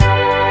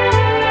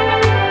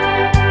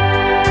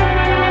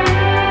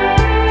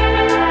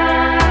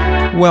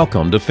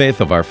Welcome to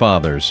Faith of Our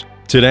Fathers.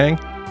 Today,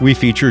 we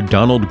feature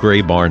Donald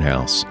Gray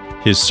Barnhouse.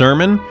 His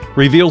sermon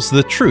reveals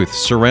the truth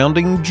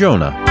surrounding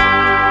Jonah.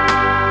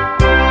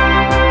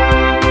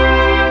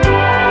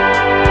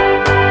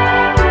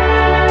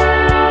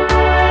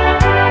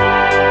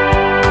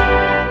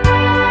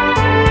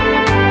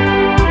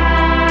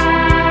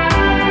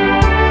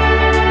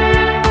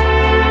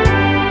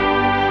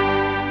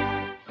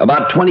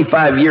 About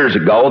 25 years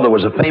ago, there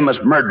was a famous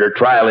murder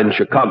trial in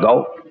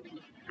Chicago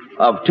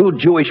of two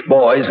Jewish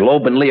boys,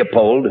 Loeb and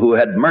Leopold, who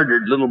had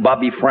murdered little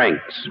Bobby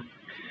Franks.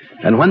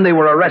 And when they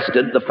were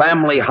arrested, the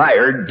family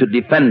hired to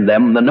defend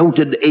them the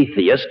noted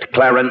atheist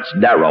Clarence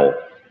Darrow.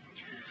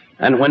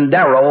 And when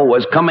Darrow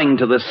was coming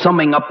to the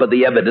summing up of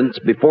the evidence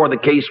before the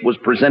case was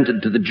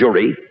presented to the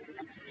jury,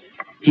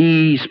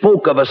 he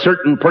spoke of a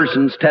certain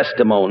person's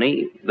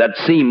testimony that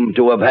seemed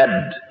to have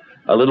had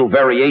a little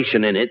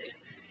variation in it.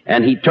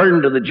 And he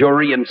turned to the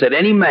jury and said,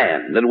 any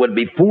man that would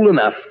be fool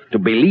enough to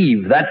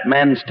believe that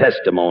man's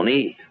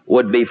testimony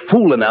would be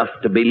fool enough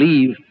to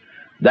believe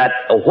that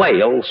a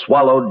whale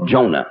swallowed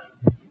Jonah.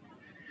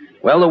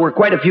 Well, there were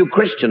quite a few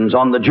Christians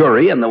on the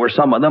jury, and there were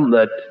some of them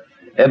that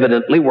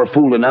evidently were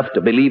fool enough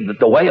to believe that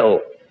the whale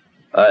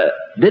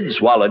did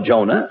swallow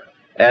Jonah,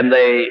 and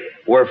they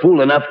were fool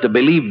enough to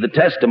believe the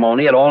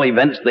testimony. At all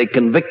events, they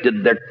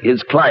convicted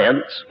his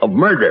clients of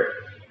murder.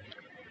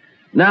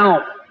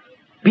 Now,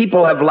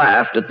 people have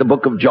laughed at the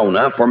book of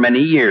Jonah for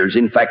many years.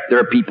 In fact, there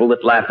are people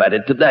that laugh at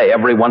it today.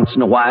 Every once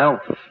in a while,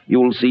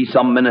 you will see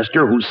some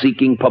minister who's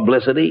seeking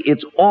publicity.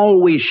 It's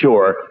always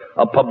sure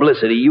of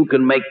publicity. You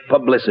can make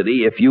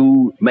publicity if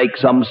you make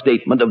some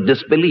statement of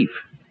disbelief.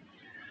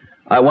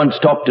 I once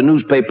talked to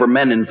newspaper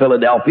men in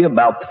Philadelphia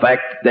about the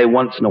fact they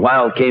once in a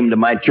while came to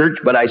my church,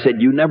 but I said,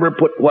 you never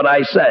put what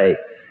I say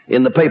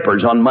in the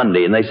papers on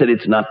Monday. And they said,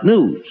 it's not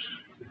news.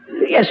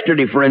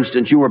 Yesterday, for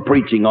instance, you were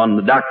preaching on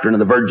the doctrine of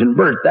the virgin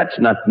birth. That's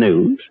not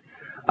news.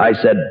 I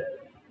said,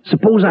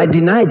 suppose I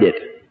denied it.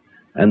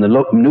 And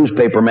the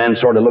newspaper man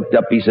sort of looked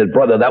up. He said,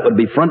 brother, that would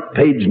be front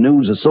page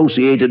news,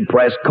 Associated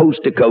Press,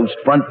 coast to coast,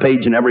 front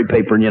page in every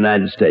paper in the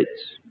United States.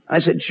 I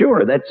said,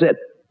 sure, that's it.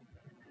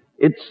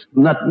 It's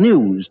not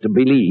news to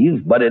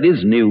believe, but it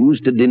is news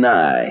to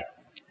deny.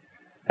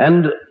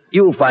 And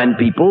you'll find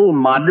people,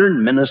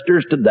 modern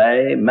ministers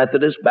today,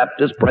 Methodists,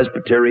 Baptists,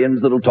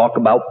 Presbyterians, that'll talk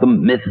about the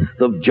myth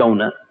of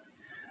Jonah,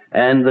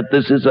 and that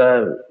this is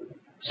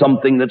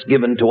something that's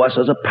given to us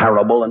as a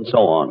parable and so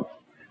on.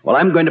 Well,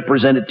 I'm going to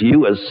present it to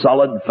you as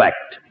solid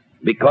fact,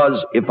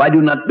 because if I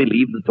do not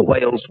believe that the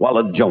whale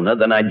swallowed Jonah,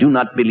 then I do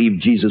not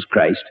believe Jesus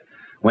Christ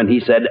when he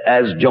said,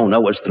 as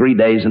Jonah was 3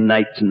 days and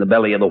nights in the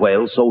belly of the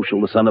whale, so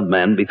shall the Son of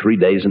Man be 3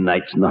 days and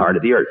nights in the heart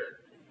of the earth.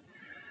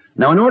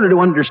 Now, in order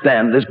to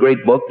understand this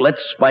great book, let's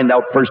find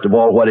out first of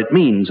all what it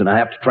means, and I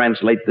have to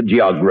translate the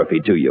geography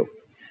to you.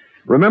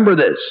 Remember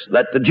this,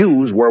 that the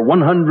Jews were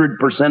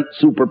 100%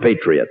 super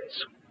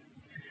patriots.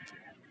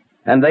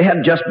 And they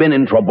had just been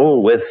in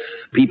trouble with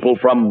people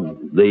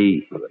from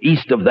the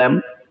east of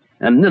them,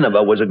 and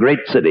Nineveh was a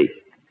great city.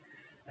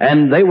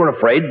 And they were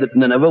afraid that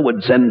Nineveh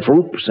would send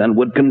troops and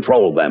would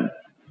control them.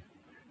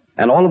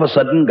 And all of a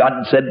sudden,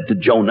 God said to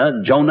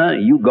Jonah, Jonah,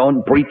 you go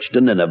and preach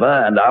to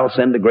Nineveh, and I'll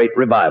send a great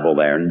revival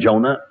there. And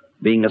Jonah,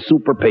 being a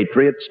super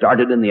patriot,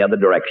 started in the other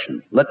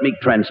direction. Let me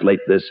translate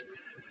this.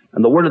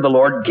 And the word of the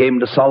Lord came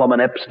to Solomon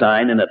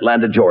Epstein in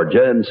Atlanta,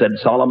 Georgia, and said,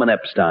 Solomon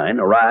Epstein,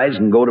 arise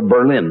and go to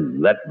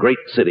Berlin, that great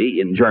city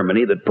in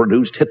Germany that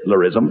produced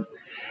Hitlerism,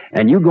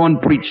 and you go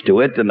and preach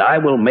to it, and I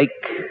will make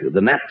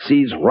the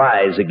Nazis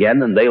rise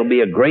again, and they'll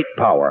be a great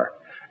power.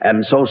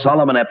 And so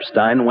Solomon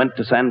Epstein went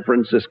to San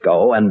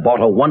Francisco and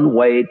bought a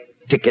one-way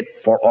ticket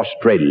for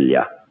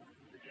Australia.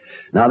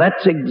 Now,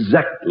 that's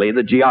exactly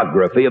the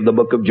geography of the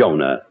book of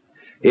Jonah.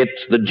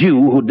 It's the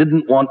Jew who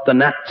didn't want the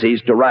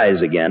Nazis to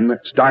rise again,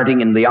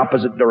 starting in the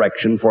opposite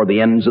direction for the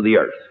ends of the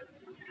earth.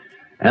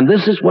 And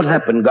this is what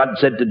happened. God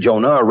said to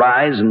Jonah,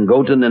 arise and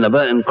go to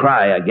Nineveh and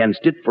cry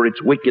against it, for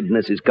its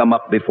wickedness is come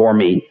up before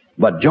me.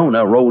 But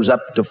Jonah rose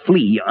up to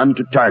flee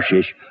unto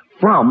Tarshish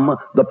from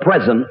the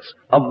presence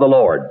of the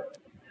Lord.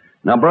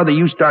 Now, brother,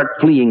 you start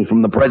fleeing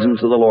from the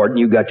presence of the Lord, and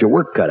you got your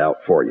work cut out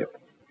for you.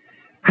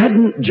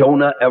 Hadn't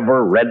Jonah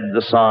ever read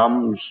the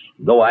Psalms?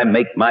 Though I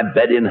make my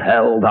bed in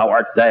hell, thou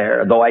art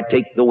there. Though I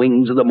take the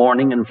wings of the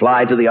morning and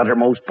fly to the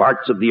uttermost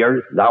parts of the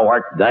earth, thou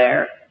art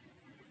there.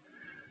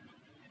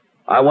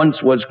 I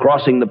once was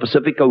crossing the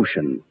Pacific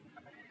Ocean,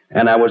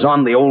 and I was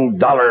on the old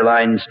dollar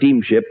line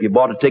steamship. You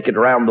bought a ticket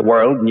around the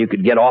world, and you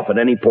could get off at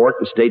any port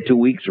and stay 2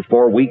 weeks or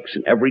 4 weeks,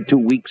 and every 2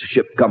 weeks a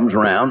ship comes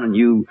around, and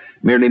you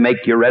merely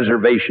make your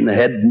reservation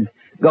ahead and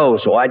go.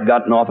 So I'd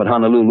gotten off at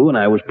Honolulu, and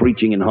I was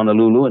preaching in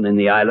Honolulu and in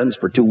the islands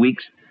for 2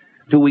 weeks.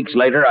 2 weeks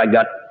later, I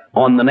got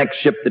on the next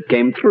ship that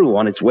came through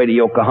on its way to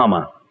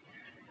Yokohama.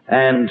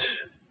 And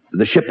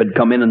the ship had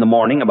come in the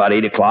morning about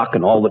 8 o'clock,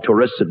 and all the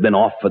tourists had been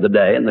off for the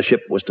day, and the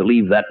ship was to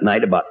leave that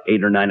night about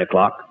 8 or 9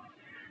 o'clock.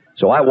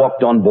 So I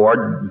walked on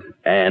board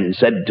and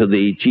said to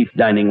the chief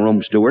dining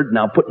room steward,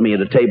 now put me at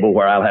a table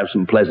where I'll have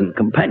some pleasant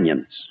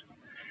companions.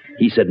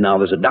 he said, now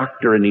there's a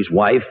doctor and his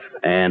wife,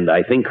 and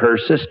I think her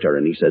sister.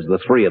 And he says, the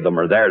three of them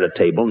are there at a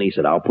table. And he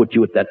said, I'll put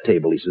you at that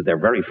table. He says, they're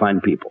very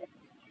fine people.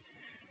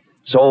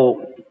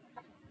 So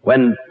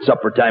when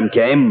supper time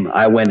came,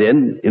 I went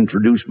in,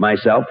 introduced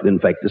myself. In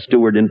fact, the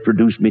steward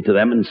introduced me to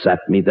them and sat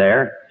me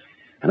there.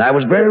 And I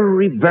was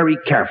very, very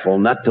careful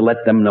not to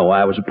let them know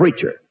I was a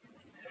preacher.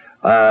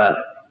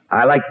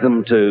 I like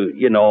them to,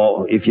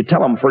 if you tell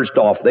them first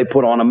off, they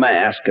put on a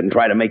mask and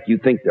try to make you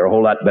think they're a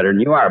whole lot better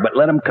than you are. But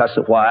let them cuss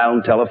a while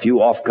and tell a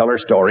few off-color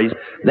stories.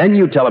 Then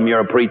you tell them you're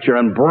a preacher,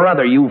 and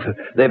brother,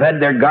 they've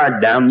had their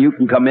guard down. You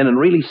can come in and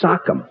really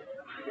sock them.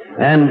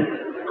 And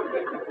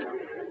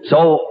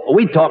so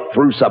we talked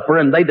through supper,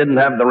 and they didn't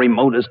have the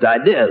remotest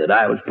idea that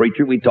I was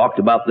preacher. We talked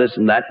about this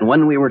and that, and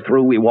when we were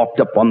through, we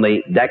walked up on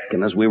the deck,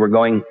 and as we were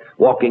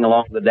walking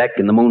along the deck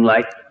in the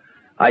moonlight,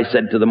 I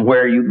said to them,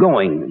 where are you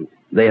going?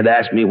 They had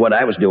asked me what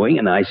I was doing,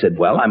 and I said,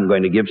 well, I'm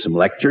going to give some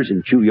lectures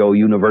in Chuyo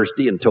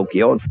University in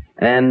Tokyo.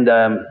 And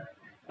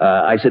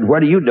I said,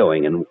 what are you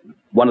doing? And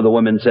one of the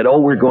women said, oh,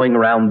 we're going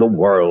around the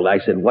world. I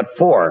said, what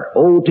for?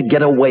 Oh, to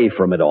get away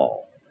from it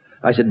all.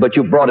 I said, but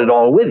you brought it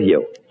all with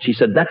you. She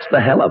said, that's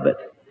the hell of it.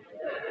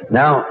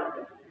 Now,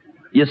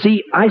 you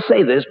see, I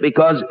say this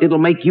because it'll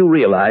make you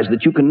realize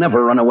that you can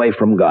never run away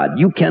from God.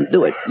 You can't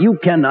do it. You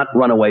cannot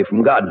run away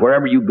from God.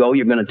 Wherever you go,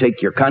 you're going to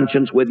take your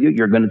conscience with you.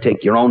 You're going to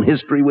take your own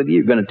history with you.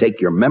 You're going to take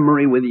your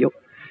memory with you.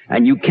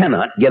 And you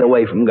cannot get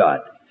away from God.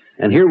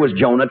 And here was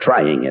Jonah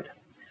trying it.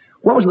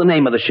 What was the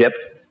name of the ship?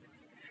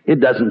 It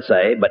doesn't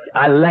say, but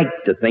I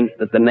like to think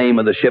that the name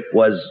of the ship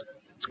was,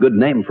 it's a good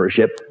name for a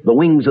ship, the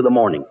Wings of the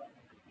Morning.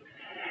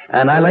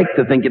 And I like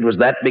to think it was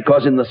that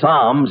because in the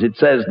Psalms it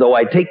says, though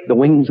I take the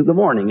wings of the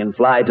morning and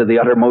fly to the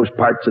uttermost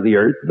parts of the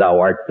earth, thou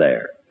art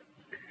there.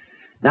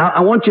 Now,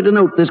 I want you to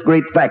note this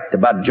great fact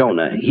about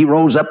Jonah. He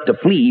rose up to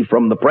flee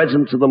from the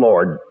presence of the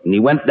Lord, and he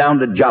went down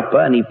to Joppa,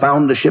 and he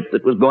found a ship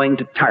that was going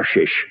to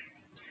Tarshish.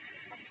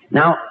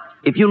 Now,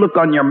 if you look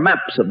on your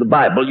maps of the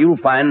Bible, you'll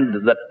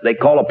find that they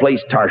call a place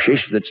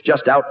Tarshish that's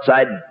just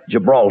outside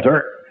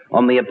Gibraltar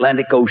on the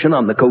Atlantic Ocean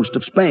on the coast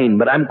of Spain,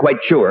 but I'm quite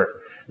sure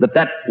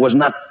that was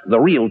not the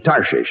real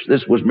Tarshish.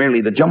 This was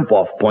merely the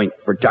jump-off point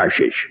for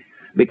Tarshish,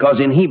 because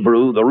in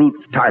Hebrew, the root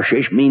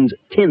Tarshish means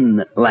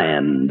tin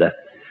land.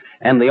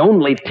 And the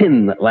only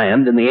tin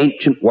land in the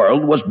ancient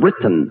world was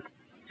Britain.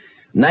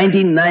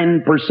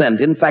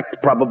 99%, in fact,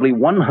 probably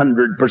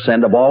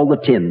 100% of all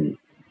the tin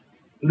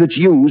that's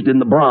used in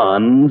the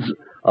bronze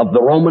of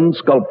the Roman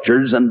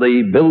sculptures and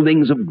the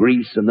buildings of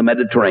Greece and the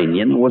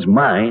Mediterranean was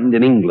mined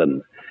in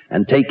England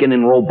and taken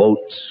in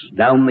rowboats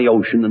down the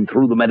ocean and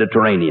through the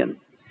Mediterranean.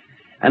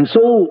 And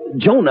so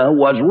Jonah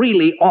was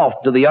really off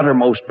to the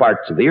uttermost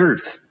parts of the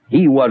earth.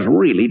 He was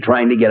really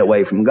trying to get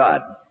away from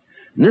God.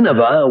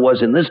 Nineveh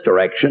was in this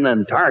direction,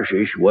 and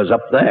Tarshish was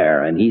up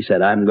there. And he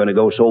said, I'm going to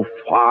go so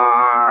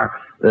far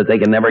that they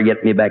can never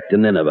get me back to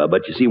Nineveh.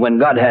 But you see, when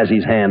God has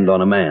his hand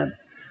on a man,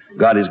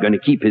 God is going to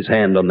keep his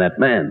hand on that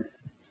man.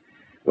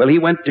 Well, he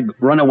went to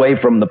run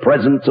away from the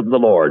presence of the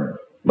Lord.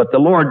 But the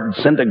Lord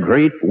sent a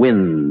great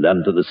wind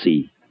unto the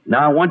sea.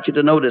 Now, I want you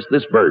to notice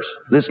this verse,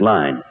 this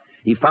line.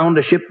 He found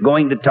a ship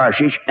going to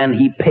Tarshish, and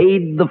he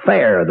paid the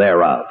fare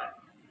thereof.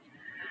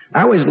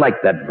 I always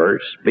like that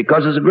verse,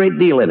 because there's a great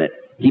deal in it.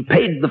 He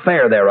paid the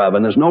fare thereof,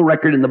 and there's no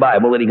record in the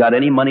Bible that he got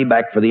any money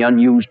back for the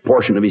unused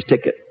portion of his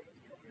ticket.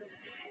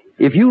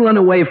 If you run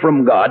away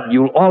from God,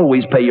 you'll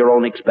always pay your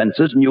own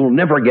expenses, and you'll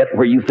never get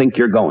where you think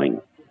you're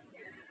going.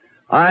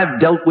 I've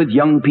dealt with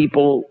young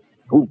people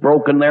who've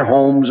broken their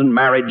homes and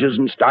marriages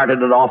and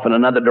started it off in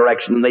another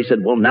direction, and they said,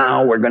 well,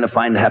 now we're going to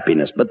find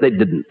happiness, but they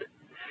didn't.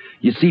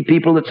 You see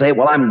people that say,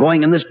 well, I'm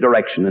going in this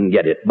direction and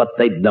get it, but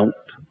they don't.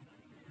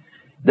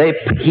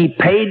 He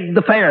paid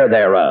the fare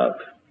thereof.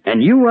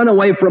 And you run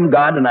away from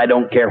God, and I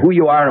don't care who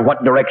you are and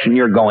what direction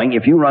you're going,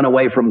 if you run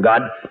away from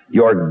God,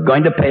 you're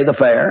going to pay the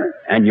fare,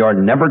 and you're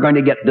never going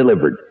to get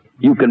delivered.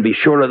 You can be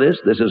sure of this.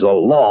 This is a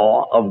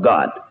law of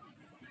God.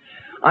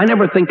 I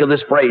never think of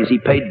this phrase, he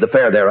paid the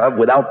fare thereof,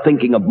 without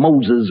thinking of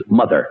Moses'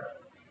 mother.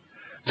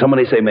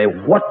 Somebody say,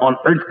 what on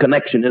earth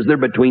connection is there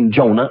between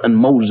Jonah and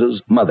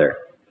Moses' mother?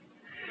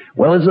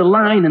 Well, there's a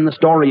line in the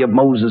story of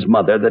Moses'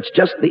 mother that's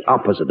just the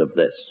opposite of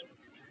this.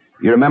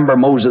 You remember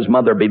Moses'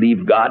 mother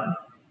believed God,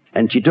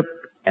 and she took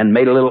and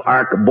made a little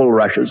ark of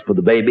bulrushes for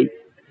the baby.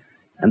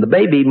 And the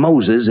baby,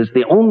 Moses, is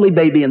the only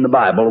baby in the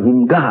Bible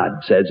whom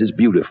God says is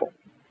beautiful.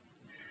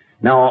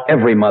 Now,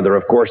 every mother,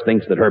 of course,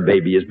 thinks that her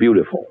baby is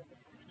beautiful.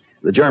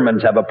 The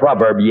Germans have a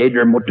proverb,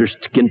 jeder Mutters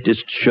Kind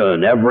ist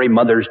schön. Every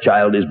mother's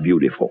child is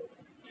beautiful.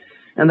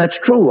 And that's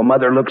true. A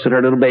mother looks at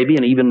her little baby,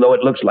 and even though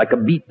it looks like a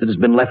beet that has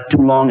been left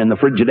too long in the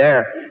frigid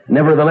air,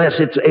 nevertheless,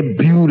 it's a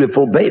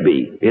beautiful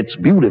baby. It's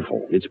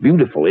beautiful. It's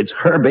beautiful. It's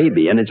her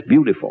baby, and it's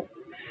beautiful.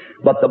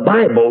 But the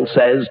Bible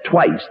says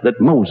twice that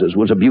Moses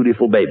was a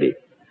beautiful baby.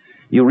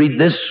 You read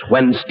this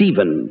when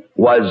Stephen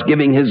was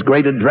giving his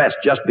great address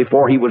just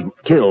before he was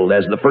killed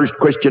as the first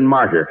Christian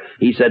martyr.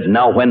 He said,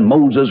 now when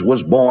Moses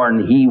was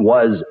born, he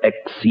was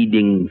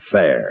exceeding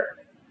fair.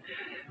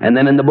 And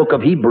then in the book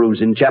of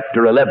Hebrews, in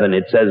chapter 11,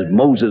 it says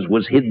Moses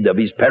was hid of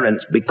his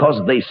parents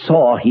because they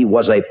saw he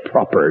was a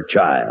proper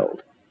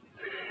child.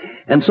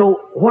 And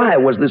so, why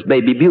was this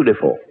baby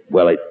beautiful?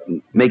 Well, it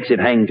makes it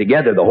hang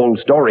together, the whole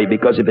story,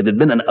 because if it had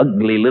been an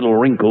ugly little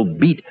wrinkled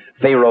beat,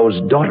 Pharaoh's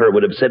daughter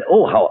would have said,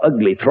 "Oh, how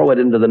ugly, throw it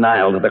into the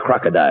Nile to the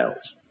crocodiles."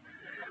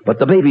 But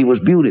the baby was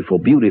beautiful,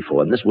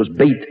 beautiful, and this was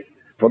bait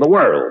for the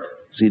world.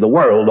 See, the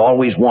world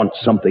always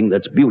wants something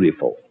that's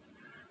beautiful.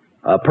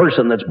 A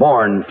person that's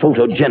born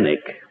photogenic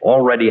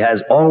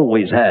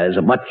always has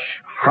a much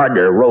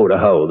harder row to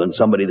hoe than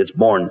somebody that's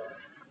born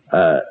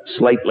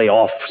slightly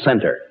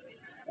off-center.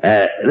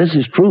 This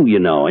is true, you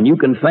know, and you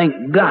can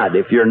thank God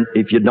if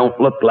you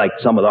don't look like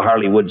some of the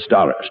Hollywood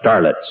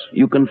starlets.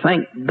 You can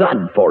thank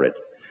God for it,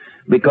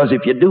 because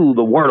if you do,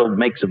 the world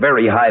makes a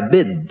very high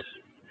bid.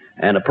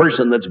 And a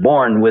person that's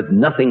born with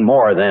nothing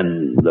more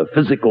than the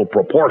physical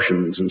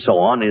proportions and so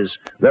on is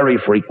very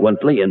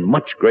frequently in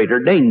much greater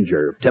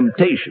danger of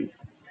temptation.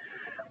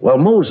 Well,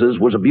 Moses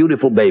was a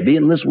beautiful baby,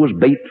 and this was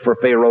bait for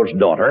Pharaoh's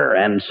daughter,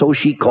 and so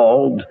she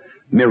called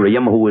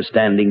Miriam, who was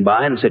standing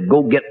by, and said,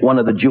 "Go get one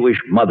of the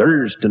Jewish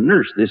mothers to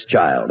nurse this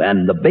child."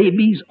 And the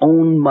baby's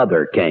own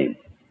mother came.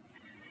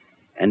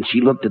 And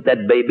she looked at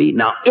that baby.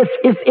 Now,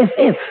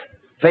 if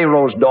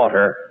Pharaoh's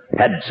daughter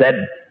had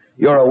said,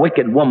 "You're a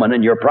wicked woman,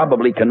 and you're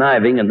probably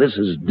conniving, and this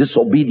is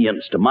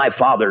disobedience to my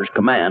father's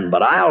command,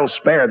 but I'll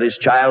spare this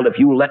child if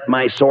you let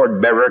my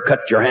sword bearer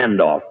cut your hand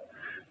off,"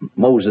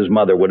 Moses'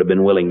 mother would have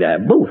been willing to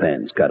have both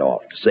hands cut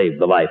off to save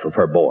the life of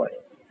her boy.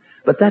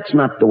 But that's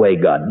not the way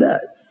God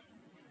does.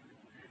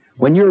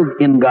 When you're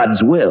in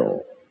God's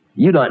will,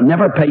 you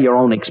never pay your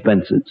own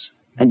expenses,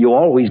 and you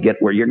always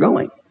get where you're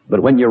going. But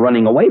when you're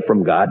running away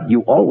from God,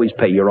 you always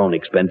pay your own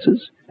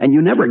expenses, and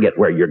you never get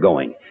where you're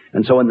going.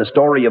 And so in the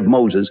story of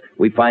Moses,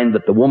 we find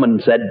that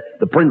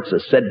the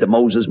princess said to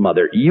Moses'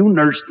 mother, "You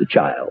nurse the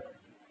child,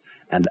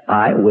 and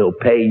I will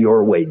pay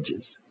your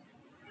wages."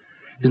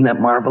 Isn't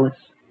that marvelous?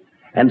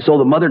 And so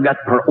the mother got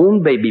her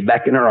own baby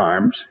back in her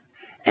arms,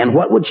 and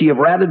what would she have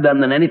rather done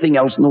than anything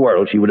else in the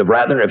world? She would have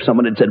rather, if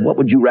someone had said, "What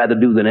would you rather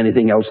do than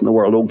anything else in the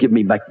world?" "Oh, give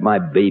me back my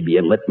baby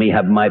and let me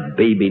have my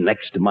baby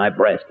next to my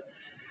breast."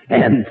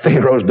 And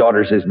Pharaoh's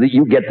daughter says,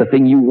 "You get the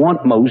thing you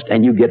want most,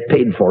 and you get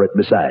paid for it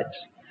besides."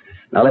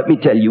 Now let me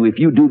tell you, if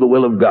you do the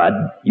will of God,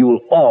 you will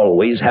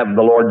always have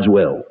the Lord's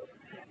will.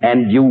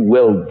 And you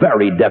will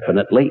very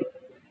definitely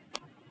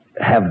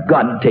have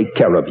God take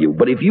care of you.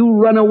 But if you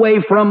run away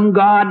from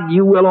God,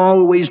 you will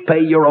always pay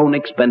your own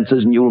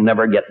expenses, and you'll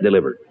never get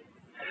delivered.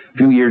 A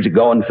few years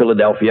ago in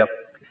Philadelphia,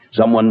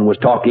 someone was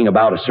talking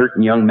about a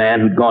certain young man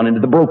who'd gone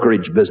into the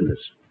brokerage business.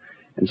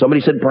 And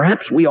somebody said,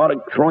 "Perhaps we ought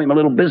to throw him a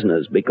little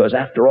business, because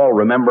after all,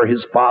 remember,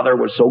 his father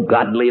was so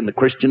godly and the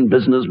Christian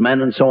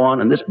businessmen and so on,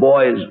 and this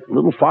boy is a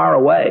little far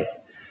away."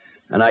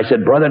 And I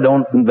said, "Brother,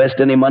 don't invest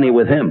any money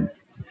with him."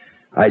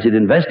 I said,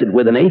 "Invest it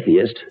with an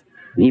atheist.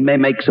 He may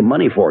make some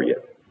money for you.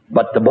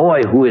 But the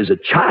boy who is a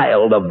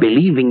child of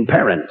believing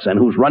parents and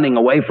who's running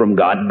away from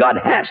God, God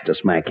has to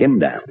smack him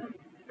down.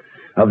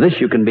 Of this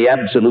you can be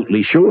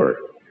absolutely sure.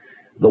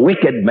 The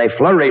wicked may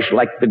flourish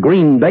like the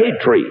green bay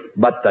tree,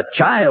 but the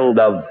child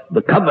of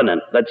the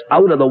covenant that's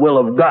out of the will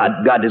of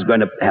God, God is going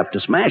to have to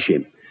smash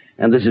him."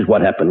 And this is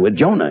what happened with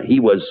Jonah.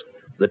 He was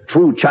the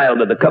true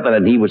child of the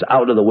covenant. He was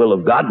out of the will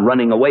of God,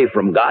 running away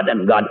from God,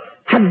 and God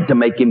had to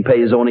make him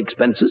pay his own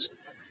expenses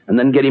and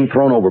then get him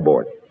thrown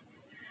overboard.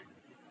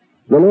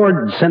 The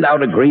Lord sent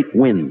out a great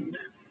wind,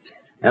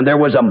 and there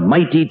was a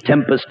mighty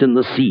tempest in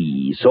the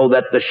sea, so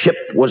that the ship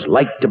was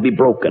like to be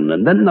broken.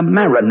 And then the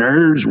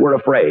mariners were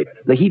afraid.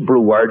 The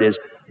Hebrew word is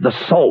the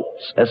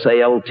salts,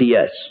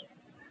 S-A-L-T-S.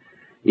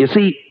 You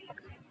see,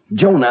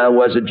 Jonah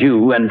was a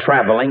Jew and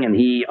traveling, and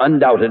he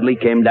undoubtedly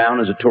came down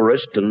as a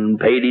tourist and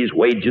paid his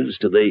wages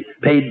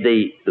paid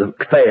the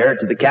fare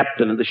to the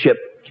captain of the ship,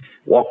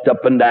 walked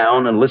up and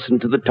down and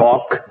listened to the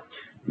talk,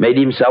 made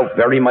himself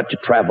very much a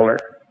traveler.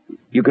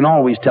 You can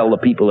always tell the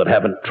people that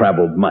haven't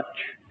traveled much.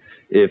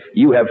 If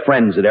you have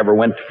friends that ever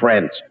went to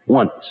France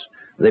once,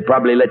 they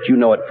probably let you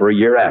know it for a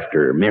year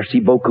after. "Merci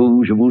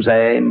beaucoup, je vous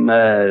aime,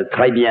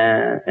 très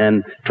bien,"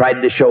 and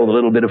tried to show the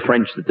little bit of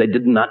French that they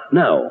did not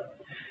know.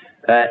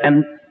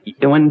 And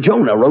when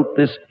Jonah wrote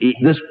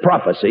this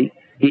prophecy,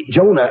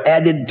 Jonah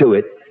added to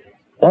it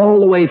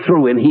all the way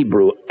through in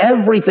Hebrew.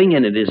 Everything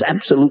in it is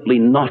absolutely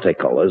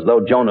nautical, as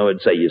though Jonah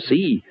would say, "You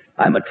see,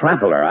 I'm a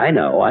traveler. I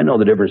know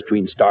the difference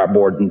between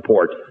starboard and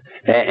port."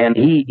 And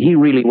he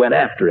really went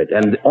after it.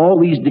 And all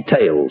these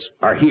details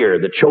are here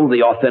that show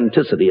the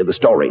authenticity of the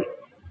story.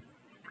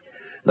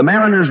 The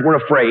mariners were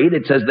afraid.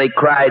 It says they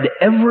cried,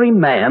 "Every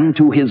man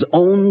to his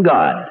own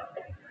God."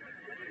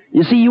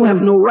 You see, you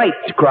have no right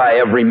to cry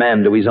every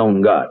man to his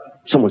own God.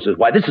 Someone says,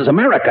 "Why, this is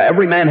America.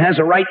 Every man has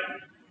a right."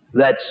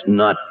 That's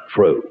not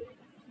true.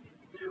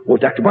 "Well,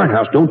 Dr.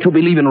 Barnhouse, don't you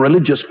believe in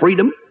religious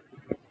freedom?"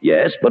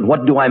 Yes, but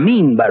what do I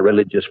mean by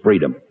religious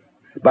freedom?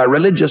 By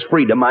religious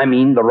freedom, I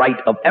mean the right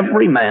of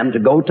every man to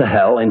go to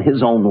hell in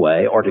his own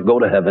way or to go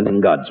to heaven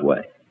in God's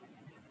way.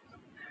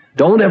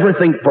 Don't ever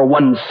think for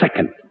 1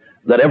 second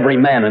that every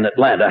man in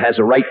Atlanta has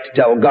a right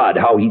to tell God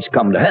how he's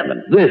come to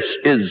heaven. This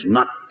is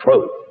not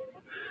true.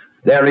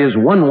 There is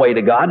one way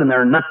to God, and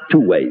there are not two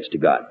ways to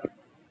God.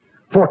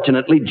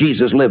 Fortunately,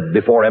 Jesus lived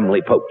before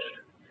Emily Post.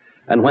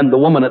 And when the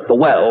woman at the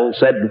well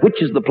said,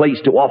 which is the place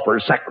to offer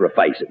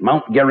sacrifice, at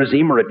Mount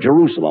Gerizim or at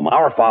Jerusalem?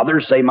 Our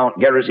fathers say Mount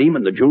Gerizim,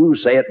 and the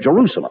Jews say at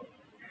Jerusalem.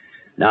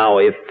 Now,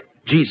 if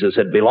Jesus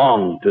had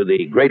belonged to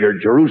the greater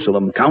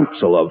Jerusalem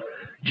council of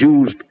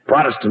Jews,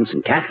 Protestants,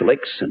 and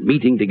Catholics, and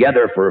meeting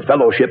together for a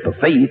fellowship of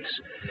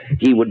faiths,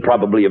 he would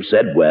probably have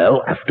said,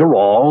 well, after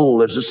all,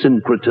 there's a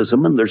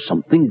syncretism, and there's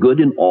something good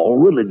in all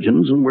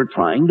religions, and we're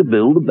trying to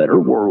build a better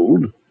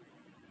world.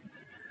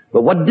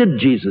 But what did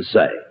Jesus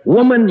say?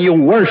 Woman, you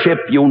worship,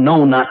 you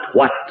know not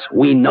what.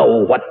 We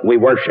know what we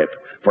worship,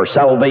 for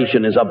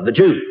salvation is of the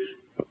Jews.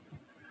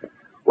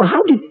 Well,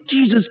 how did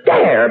Jesus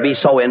dare be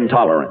so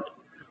intolerant?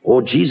 Oh,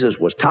 Jesus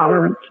was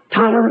tolerant.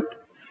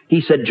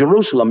 He said,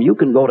 Jerusalem, you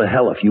can go to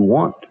hell if you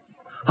want.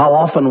 How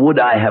often would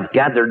I have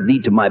gathered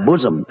thee to my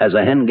bosom, as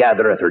a hen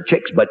gathereth her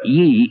chicks, but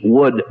ye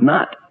would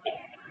not.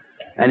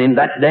 And in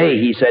that day,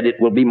 he said, it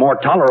will be more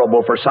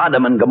tolerable for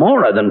Sodom and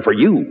Gomorrah than for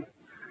you.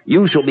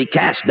 You shall be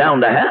cast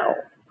down to hell.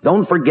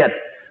 Don't forget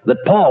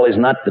that Paul is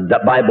not the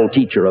Bible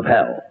teacher of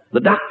hell. The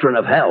doctrine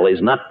of hell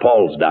is not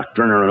Paul's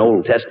doctrine or an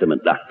Old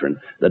Testament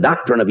doctrine. The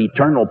doctrine of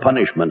eternal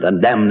punishment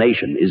and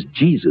damnation is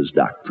Jesus'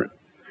 doctrine.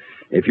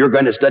 If you're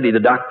going to study the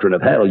doctrine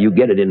of hell, you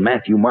get it in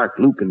Matthew, Mark,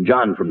 Luke, and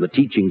John from the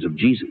teachings of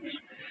Jesus.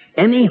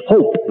 Any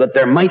hope that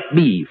there might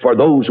be for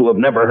those who have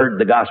never heard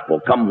the gospel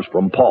comes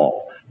from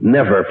Paul,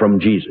 never from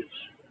Jesus.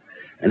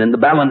 And in the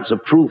balance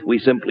of truth, we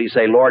simply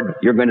say, Lord,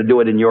 you're going to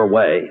do it in your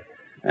way.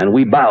 And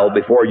we bow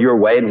before your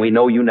way, and we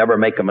know you never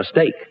make a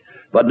mistake.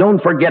 But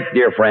don't forget,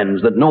 dear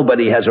friends, that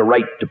nobody has a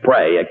right to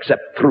pray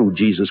except through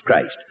Jesus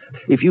Christ.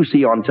 If you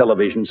see on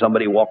television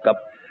somebody walk up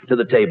to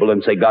the table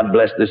and say, God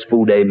bless this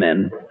food,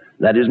 amen,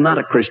 that is not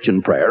a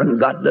Christian prayer, and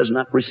God does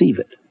not receive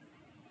it.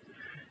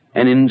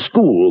 And in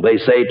school, they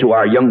say to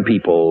our young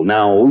people,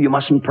 now, you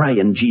mustn't pray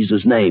in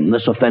Jesus' name.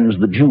 This offends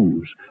the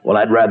Jews. Well,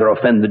 I'd rather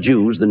offend the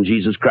Jews than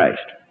Jesus Christ.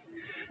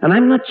 And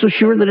I'm not so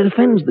sure that it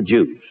offends the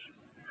Jews.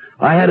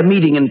 I had a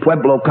meeting in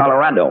Pueblo,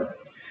 Colorado,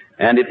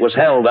 and it was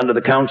held under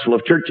the Council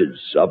of Churches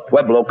of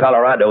Pueblo,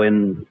 Colorado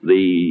in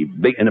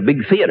a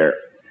big theater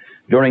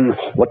during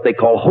what they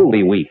call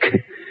Holy Week.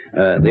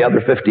 The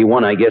other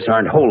 51, I guess,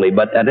 aren't holy,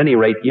 but at any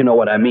rate, you know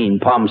what I mean,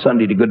 Palm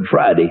Sunday to Good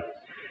Friday.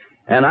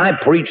 And I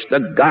preached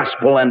the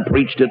gospel and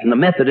preached it, and the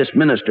Methodist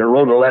minister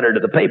wrote a letter to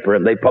the paper,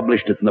 and they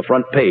published it in the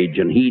front page,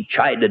 and he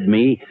chided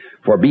me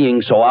for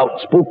being so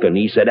outspoken.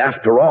 He said,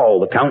 after all,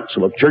 the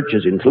Council of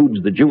Churches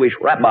includes the Jewish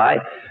rabbi,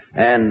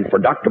 and for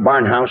Dr.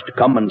 Barnhouse to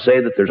come and say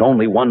that there's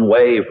only one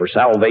way for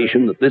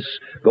salvation, that this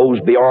goes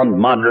beyond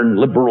modern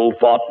liberal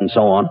thought and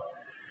so on.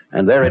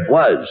 And there it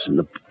was,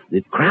 and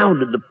it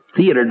crowded the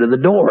theater to the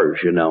doors,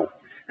 you know.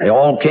 They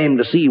all came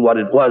to see what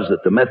it was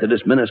that the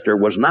Methodist minister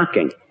was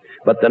knocking.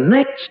 But the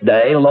next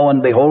day, lo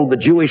and behold, the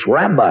Jewish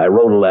rabbi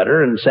wrote a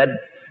letter and said,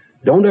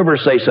 don't ever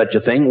say such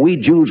a thing. We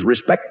Jews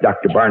respect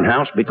Dr.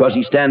 Barnhouse because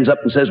he stands up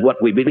and says what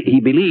he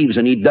believes,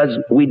 and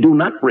we do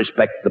not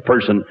respect the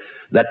person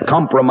that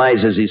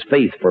compromises his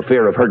faith for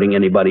fear of hurting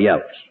anybody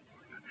else.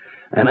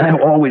 And I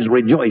always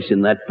rejoice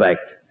in that fact.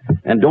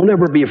 And don't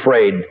ever be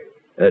afraid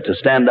to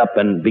stand up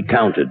and be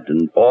counted.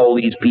 And all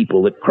these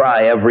people that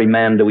cry every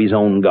man to his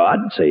own God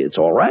say it's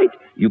all right.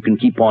 You can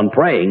keep on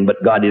praying,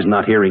 but God is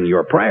not hearing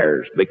your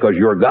prayers because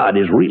your God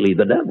is really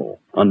the devil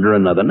under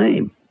another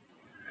name.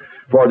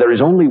 For there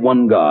is only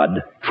one God,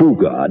 true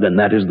God, and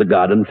that is the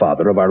God and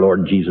Father of our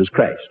Lord Jesus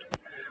Christ.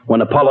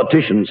 When a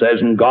politician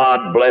says, and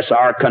God bless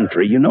our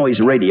country, you know his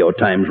radio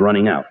time's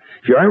running out.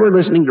 If you're ever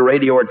listening to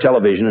radio or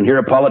television and hear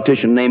a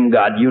politician named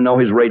God, you know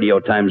his radio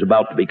time's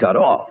about to be cut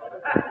off.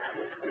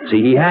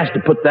 See, he has to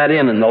put that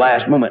in the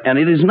last moment. And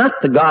it is not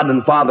the God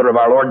and Father of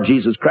our Lord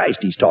Jesus Christ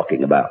he's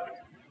talking about.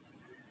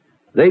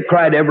 They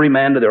cried every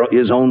man to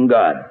his own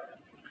God.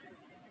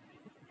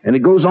 And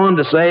it goes on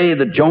to say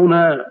that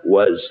Jonah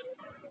was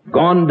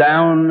gone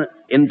down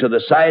into the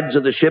sides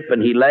of the ship,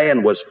 and he lay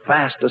and was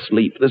fast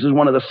asleep. This is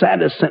one of the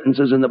saddest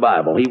sentences in the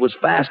Bible. He was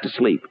fast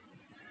asleep.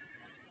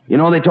 You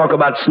know, they talk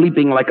about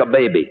sleeping like a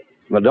baby.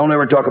 Well, don't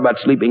ever talk about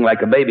sleeping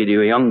like a baby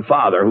to a young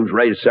father who's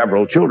raised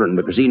several children,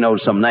 because he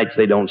knows some nights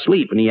they don't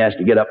sleep, and he has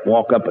to get up and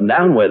walk up and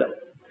down with them.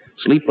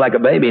 Sleep like a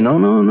baby?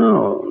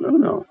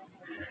 No.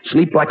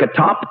 Sleep like a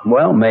top?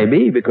 Well,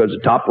 maybe, because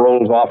the top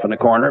rolls off in a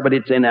corner, but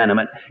it's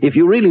inanimate. If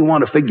you really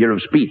want a figure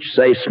of speech,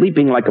 say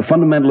sleeping like a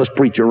fundamentalist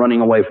preacher running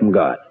away from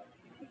God.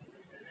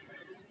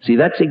 See,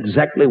 that's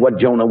exactly what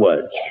Jonah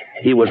was.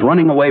 He was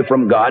running away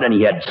from God, and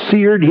he had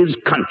seared his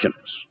conscience.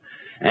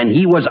 And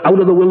he was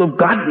out of the will of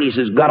God, and he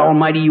says, God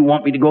Almighty, you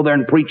want me to go there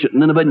and preach at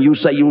Nineveh, and you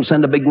say you'll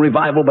send a big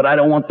revival, but I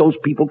don't want those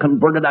people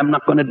converted. I'm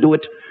not going to do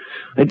it.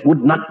 It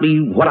would not be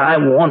what I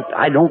want.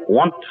 I don't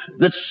want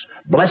this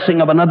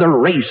blessing of another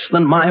race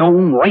than my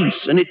own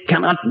race, and it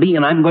cannot be,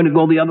 and I'm going to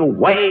go the other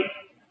way.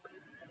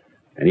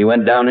 And he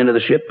went down into the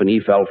ship, and he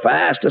fell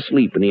fast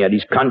asleep, and he had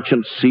his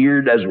conscience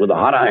seared as with a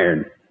hot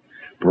iron.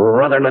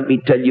 Brother, let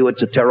me tell you,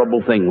 it's a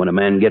terrible thing when a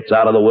man gets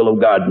out of the will of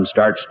God and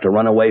starts to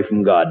run away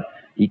from God.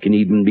 He can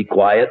even be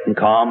quiet and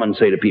calm and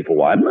say to people,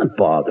 "Well, I'm not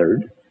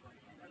bothered."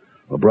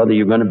 Well, brother,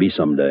 you're going to be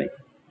someday.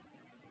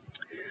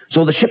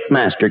 So the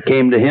shipmaster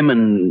came to him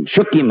and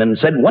shook him and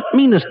said, "What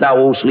meanest thou,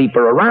 O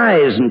sleeper?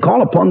 Arise and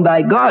call upon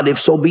thy God, if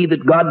so be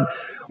that God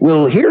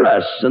will hear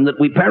us and that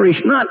we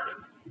perish not."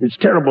 It's a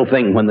terrible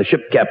thing when the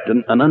ship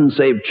captain, an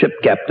unsaved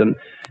ship captain,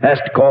 has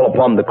to call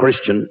upon the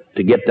Christian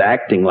to get to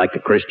acting like a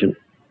Christian.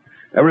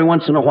 Every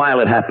once in a while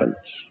it happens.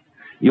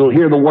 You'll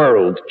hear the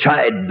world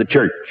chide the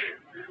church.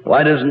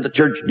 Why doesn't the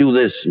church do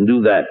this and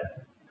do that?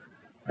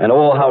 And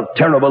oh, how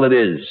terrible it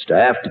is to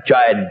have to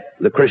chide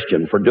the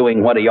Christian for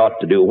doing what he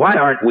ought to do. Why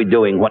aren't we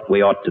doing what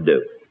we ought to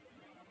do?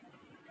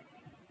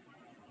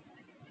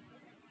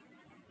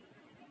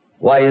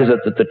 Why is it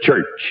that the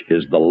church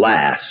is the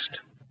last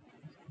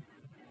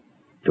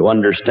to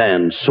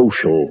understand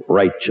social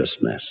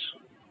righteousness?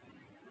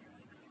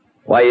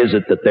 Why is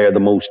it that they're the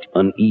most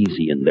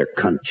uneasy in their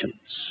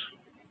conscience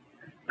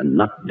and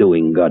not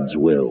doing God's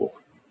will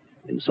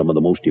in some of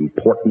the most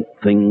important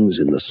things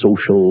in the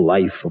social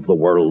life of the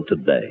world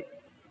today?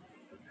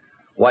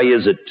 Why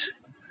is it,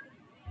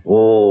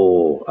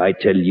 oh, I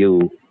tell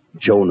you,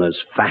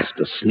 Jonah's fast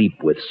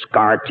asleep with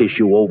scar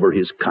tissue over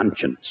his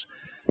conscience,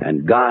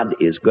 and God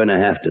is going to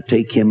have to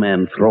take him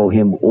and throw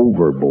him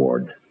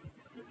overboard.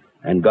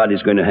 And God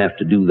is going to have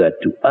to do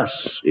that to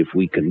us if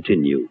we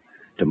continue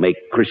to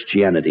make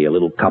Christianity a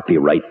little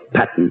copyright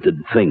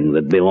patented thing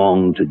that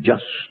belonged to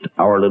just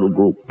our little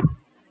group.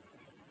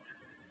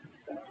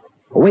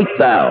 "Awake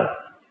thou."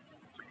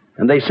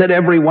 And they said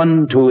every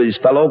one to his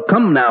fellow,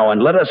 "Come now,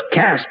 and let us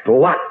cast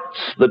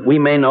lots, that we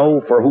may know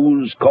for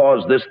whose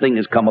cause this thing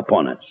has come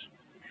upon us."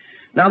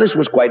 Now this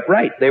was quite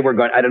right. They were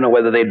going, I don't know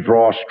whether they'd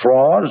draw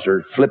straws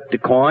or flipped a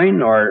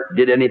coin or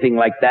did anything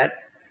like that.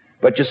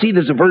 But you see,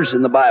 there's a verse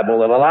in the Bible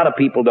that a lot of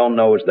people don't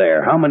know is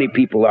there. How many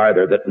people are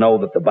there that know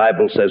that the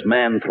Bible says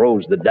man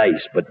throws the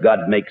dice, but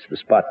God makes the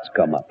spots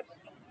come up?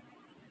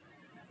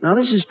 Now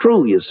this is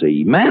true, you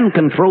see. Man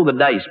can throw the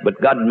dice, but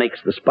God makes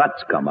the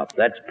spots come up.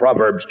 That's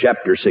Proverbs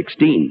chapter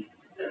 16.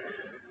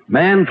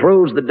 Man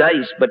throws the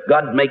dice, but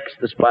God makes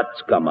the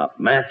spots come up.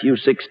 Matthew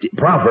 16,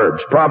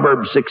 Proverbs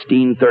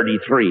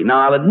 16:33.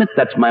 Now I'll admit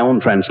that's my own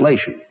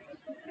translation.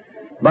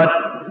 But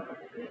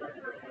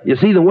you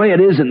see, the way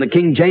it is in the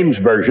King James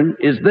Version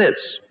is this: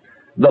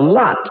 the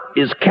lot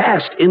is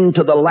cast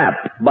into the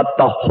lap, but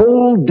the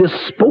whole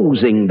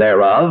disposing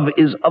thereof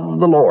is of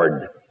the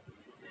Lord.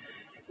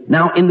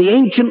 Now, in the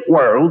ancient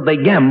world, they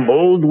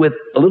gambled with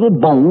a little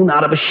bone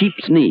out of a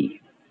sheep's knee,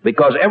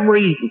 because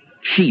every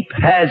sheep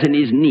has in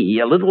his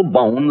knee a little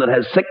bone that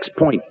has 6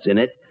 points in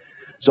it,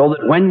 so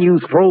that when you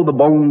throw the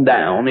bone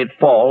down, it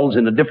falls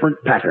in a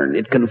different pattern.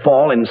 It can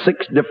fall in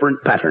 6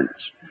 different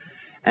patterns.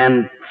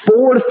 And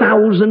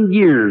 4,000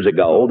 years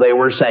ago, they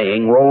were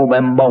saying, "Roll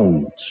them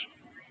bones."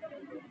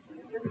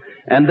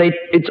 And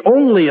it's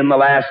only in the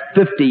last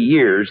 50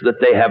 years that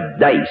they have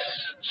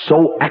dice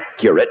so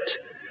accurate,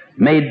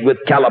 made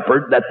with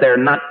caliper, that they're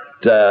not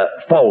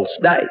false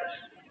dice.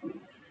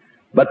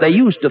 But they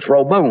used to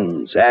throw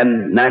bones,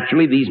 and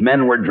naturally these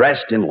men were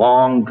dressed in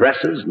long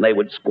dresses, and they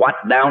would squat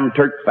down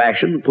Turk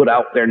fashion, put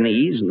out their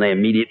knees, and they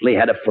immediately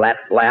had a flat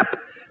lap,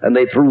 and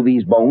they threw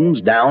these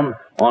bones down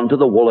onto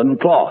the woolen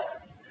cloth.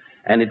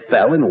 And it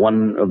fell in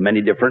one of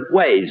many different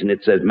ways. And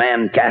it says,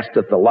 "Man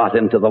casteth the lot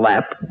into the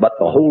lap, but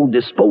the whole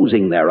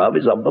disposing thereof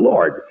is of the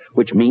Lord."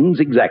 Which means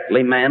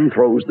exactly, man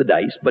throws the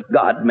dice, but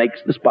God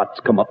makes the spots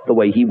come up the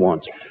way he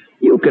wants.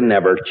 You can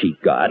never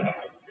cheat God.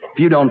 If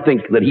you don't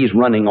think that he's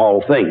running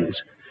all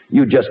things,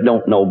 you just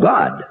don't know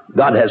God.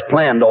 God has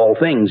planned all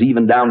things,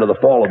 even down to the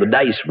fall of the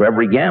dice for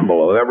every gamble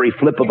or every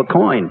flip of a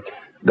coin.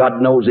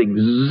 God knows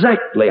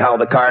exactly how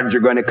the cards are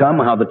going to come,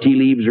 how the tea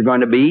leaves are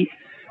going to be.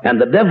 And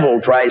the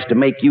devil tries to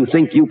make you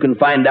think you can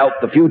find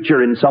out the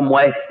future in some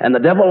way, and the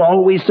devil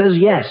always says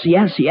yes,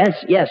 yes,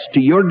 yes, yes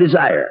to your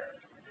desire.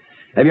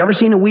 Have you ever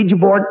seen a Ouija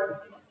board?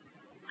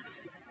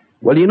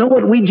 Well, do you know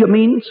what Ouija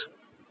means?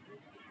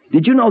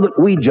 Did you know that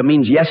Ouija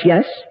means yes,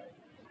 yes?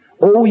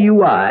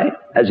 O-U-I,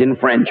 as in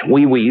French,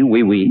 oui, oui,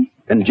 oui, oui,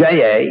 and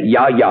J-A,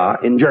 ya, ya,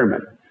 in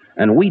German.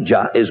 And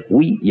Ouija is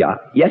oui, ya,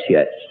 yes,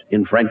 yes,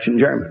 in French and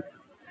German.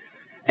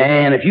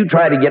 And if you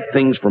try to get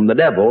things from the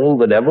devil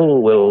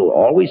will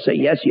always say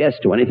yes, yes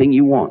to anything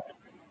you want.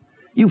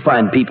 You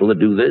find people that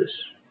do this.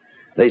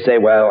 They say,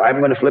 "Well, I'm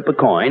going to flip a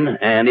coin,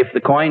 and if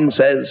the coin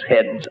says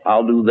heads,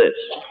 I'll do this.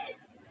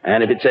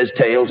 And if it says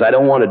tails, I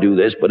don't want to do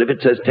this, but if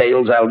it says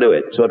tails, I'll do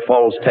it." So it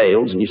falls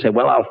tails, and you say,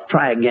 "Well, I'll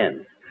try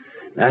again."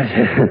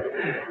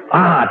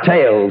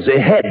 Tails,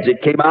 heads.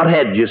 It came out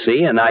heads, you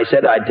see, and I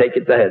said I'd take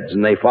it to heads,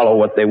 and they follow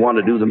what they want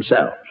to do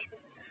themselves.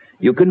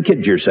 You can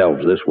kid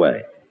yourselves this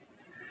way.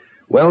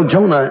 Well,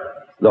 Jonah,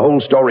 the whole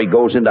story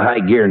goes into high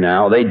gear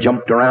now. They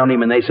jumped around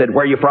him and they said,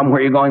 "Where are you from? Where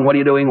are you going? What are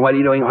you doing? What are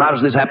you doing? How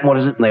does this happen? What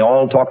is it?" And they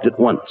all talked at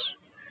once.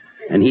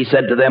 And he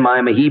said to them, "I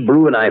am a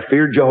Hebrew, and I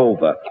fear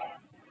Jehovah,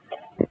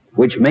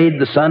 which made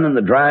the sun and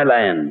the dry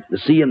land, the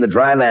sea and the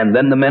dry land."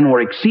 Then the men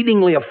were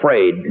exceedingly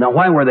afraid. Now,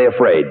 why were they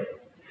afraid?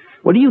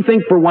 Well, do you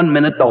think for 1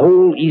 minute the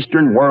whole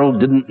Eastern world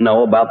didn't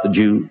know about the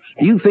Jews?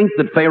 Do you think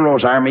that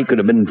Pharaoh's army could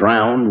have been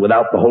drowned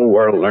without the whole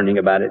world learning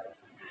about it?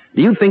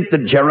 Do you think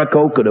that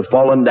Jericho could have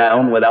fallen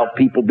down without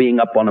people being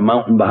up on a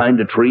mountain behind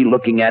a tree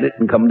looking at it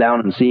and come down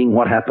and seeing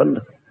what happened?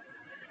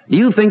 Do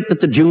you think that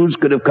the Jews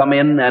could have come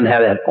in and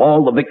had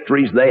all the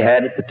victories they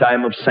had at the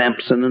time of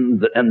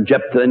Samson and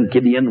Jephthah and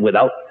Gideon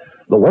without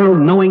the world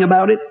knowing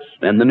about it?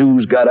 And the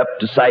news got up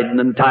to Sidon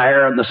and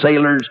Tyre and the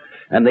sailors,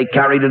 and they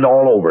carried it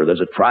all over.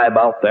 There's a tribe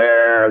out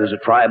there, there's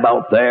a tribe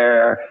out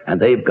there, and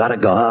they've got a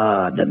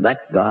God. And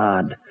that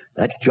God,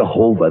 that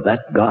Jehovah,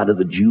 that God of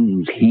the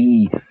Jews,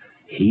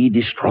 He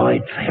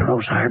destroyed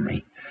Pharaoh's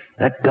army.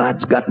 That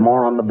God's got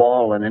more on the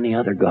ball than any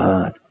other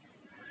God.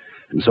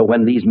 And so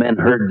when these men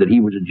heard that he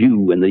was a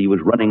Jew and that he was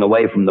running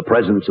away from the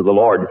presence of the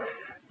Lord,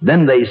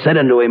 then they said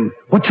unto him,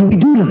 "What shall we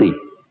do to thee?"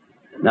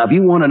 Now, if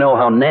you want to know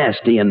how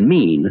nasty and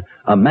mean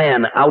a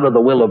man out of the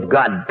will of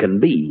God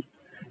can be,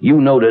 you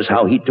notice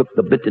how he took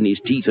the bit in his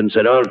teeth and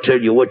said, "I'll tell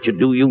you what you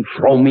do, you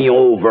throw me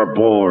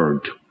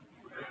overboard."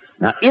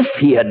 Now, if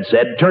he had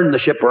said, "Turn the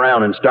ship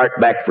around and start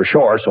back for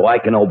shore so I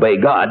can obey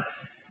God,"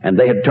 and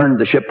they had turned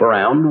the ship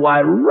around,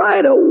 why,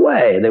 right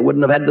away, they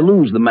wouldn't have had to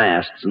lose the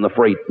masts and the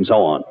freight and so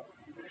on.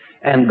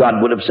 And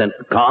God would have sent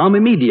the calm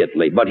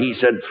immediately. But he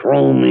said,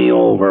 "Throw me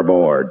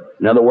overboard."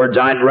 In other words,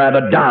 I'd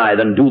rather die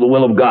than do the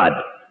will of God.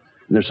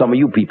 And there's some of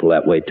you people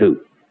that way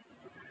too.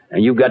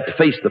 And you've got to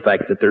face the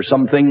fact that there's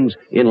some things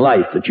in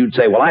life that you'd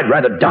say, "Well, I'd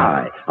rather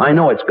die. I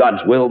know it's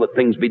God's will that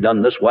things be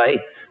done this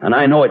way. And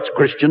I know it's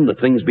Christian that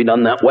things be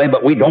done that way,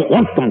 but we don't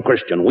want them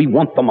Christian. We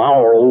want them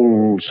our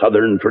old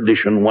Southern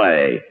tradition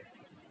way."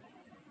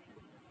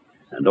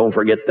 And don't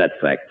forget that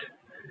fact.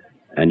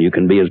 And you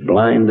can be as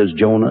blind as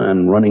Jonah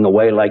and running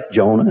away like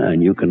Jonah,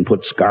 and you can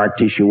put scar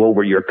tissue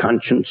over your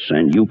conscience,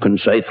 and you can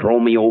say, "Throw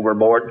me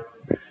overboard."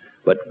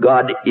 But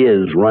God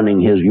is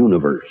running His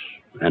universe,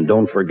 and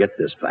don't forget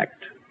this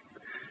fact.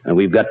 And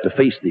we've got to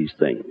face these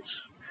things.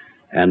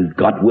 And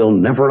God will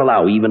never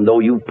allow, even though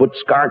you put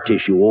scar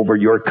tissue over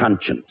your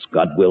conscience,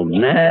 God will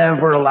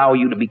never allow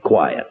you to be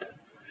quiet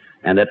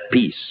and at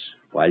peace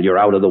while you're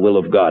out of the will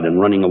of God and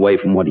running away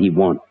from what He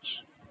wants.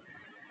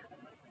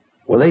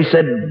 Well, they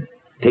said,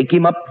 "Take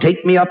him up,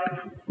 take me up,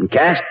 and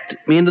cast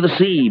me into the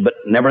sea." But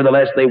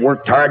nevertheless, they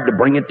worked hard to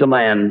bring it to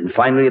land. And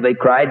finally, they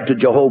cried to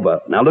Jehovah.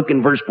 Now look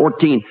in verse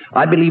 14.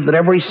 I believe that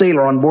every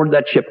sailor on board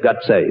that ship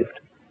got saved.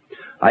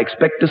 I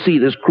expect to see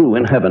this crew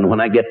in heaven when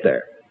I get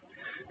there.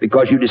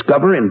 Because you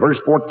discover in verse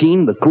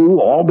 14, the crew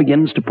all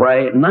begins to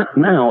pray, not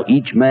now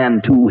each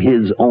man to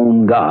his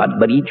own God,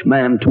 but each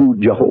man to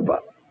Jehovah.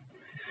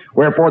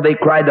 Wherefore they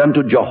cried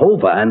unto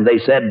Jehovah, and they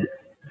said,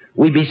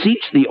 "We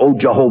beseech thee, O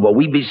Jehovah,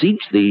 we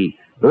beseech thee,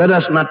 let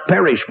us not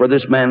perish for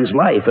this man's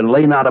life, and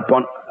lay not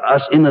upon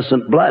us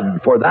innocent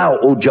blood, for thou,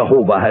 O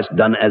Jehovah, hast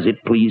done as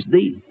it pleased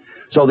thee."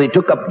 So they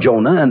took up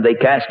Jonah, and they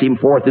cast him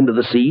forth into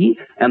the sea,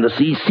 and the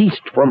sea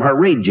ceased from her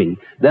raging.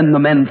 Then the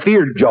men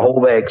feared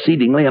Jehovah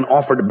exceedingly, and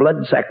offered a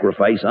blood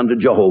sacrifice unto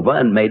Jehovah,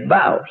 and made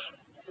vows.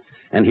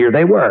 And here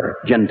they were,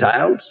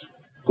 Gentiles,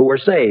 who were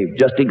saved,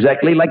 just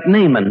exactly like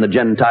Naaman the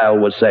Gentile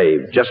was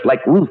saved, just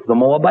like Ruth the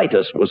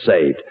Moabitess was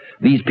saved.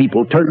 These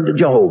people turned to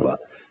Jehovah,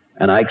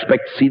 and I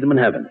expect to see them in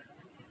heaven.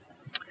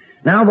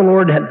 Now the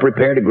Lord had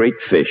prepared a great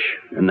fish,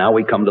 and now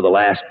we come to the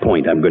last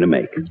point I'm going to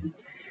make.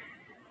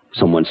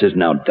 Someone says,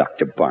 "Now,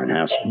 Dr.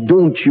 Barnhouse,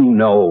 don't you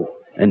know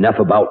enough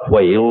about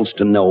whales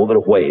to know that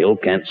a whale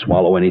can't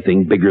swallow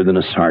anything bigger than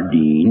a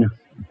sardine?"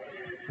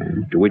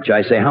 To which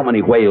I say, how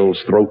many whales'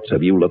 throats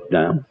have you looked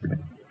down?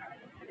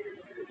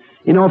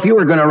 You know, if you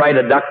were going to write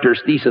a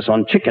doctor's thesis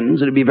on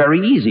chickens, it'd be very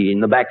easy.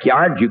 In the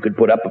backyard, you could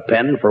put up a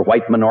pen for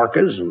white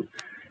Minorcas,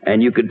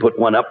 and you could put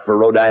one up for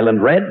Rhode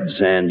Island Reds,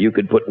 and you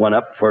could put one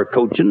up for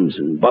Cochins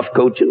and Buff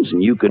Cochins,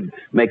 and you could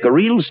make a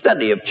real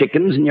study of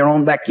chickens in your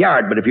own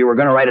backyard. But if you were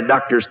going to write a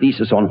doctor's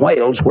thesis on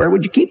whales, where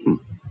would you keep them?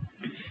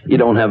 You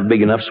don't have a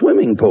big enough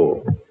swimming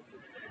pool.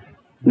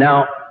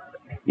 Now,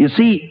 you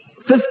see,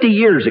 50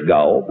 years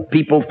ago,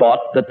 people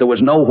thought that there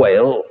was no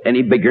whale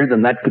any bigger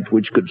than that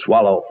which could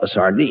swallow a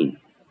sardine.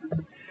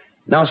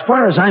 Now, as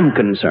far as I'm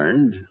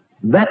concerned,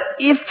 that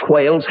if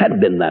whales had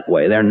been that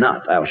way, they're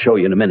not. I'll show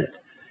you in a minute.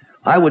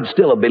 I would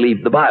still have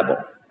believed the Bible.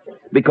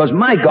 Because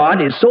my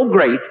God is so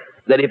great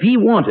that if He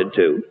wanted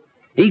to,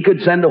 He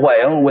could send a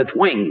whale with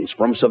wings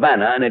from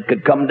Savannah, and it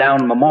could come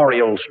down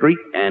Memorial Street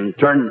and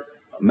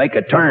make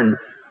a turn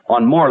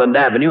on Moreland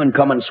Avenue and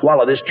come and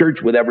swallow this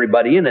church with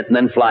everybody in it and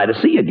then fly to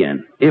sea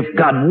again. If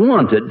God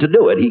wanted to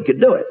do it, He could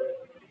do it.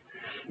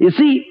 You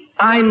see,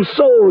 I'm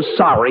so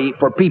sorry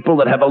for people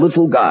that have a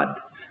little God.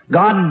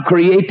 God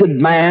created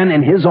man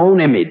in His own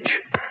image.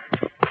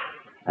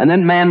 And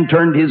then man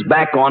turned his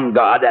back on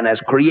God and has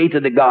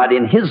created a God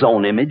in His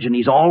own image, and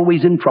he's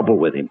always in trouble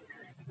with Him.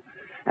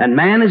 And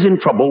man is in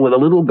trouble with a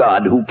little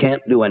God who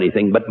can't do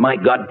anything, but my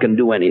God can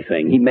do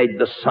anything. He made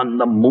the sun,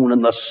 the moon,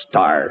 and the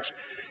stars.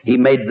 He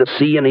made the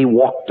sea, and He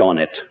walked on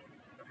it.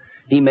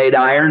 He made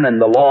iron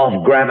and the law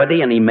of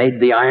gravity, and He made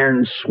the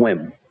iron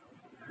swim.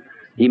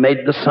 He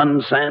made the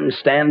sun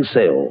stand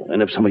still.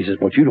 And if somebody says,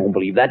 "Well, you don't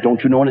believe that.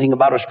 Don't you know anything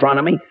about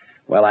astronomy?"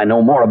 Well, I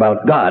know more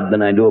about God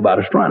than I do about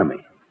astronomy.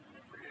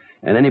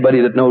 And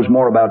anybody that knows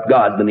more about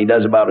God than he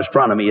does about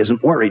astronomy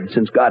isn't worried,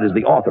 since God is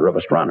the author of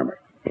astronomy.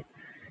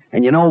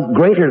 And you know,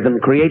 greater than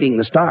creating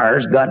the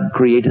stars, God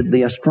created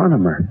the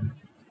astronomer.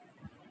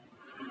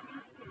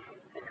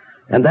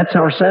 And that's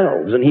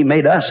ourselves, and he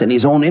made us in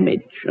his own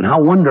image. And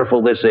how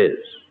wonderful this is.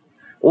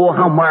 Oh,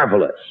 how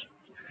marvelous.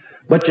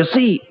 But you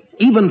see,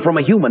 even from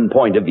a human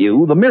point of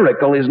view, the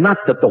miracle is not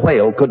that the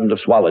whale couldn't have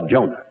swallowed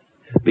Jonah.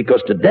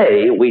 Because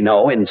today, we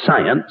know, in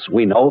science,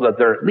 we know that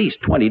there are at least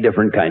 20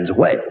 different kinds of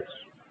whales.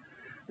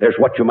 There's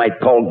what you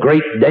might call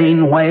Great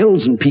Dane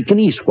whales and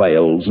Pekingese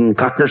whales and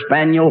Cocker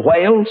Spaniel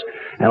whales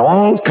and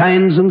all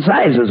kinds and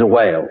sizes of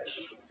whales.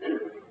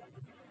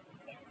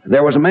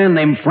 There was a man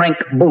named Frank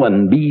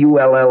Bullen,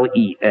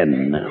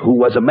 B-U-L-L-E-N, who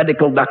was a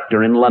medical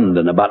doctor in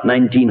London about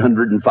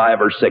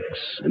 1905 or 6,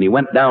 and he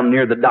went down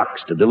near the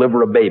docks to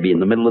deliver a baby in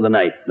the middle of the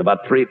night. And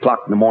about 3 o'clock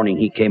in the morning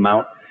he came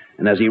out,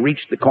 and as he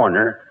reached the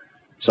corner,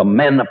 some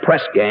men, a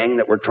press gang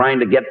that were trying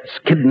to get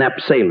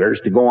kidnapped sailors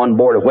to go on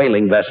board a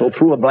whaling vessel,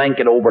 threw a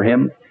blanket over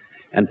him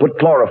and put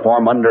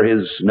chloroform under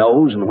his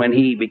nose, and when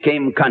he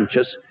became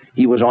conscious,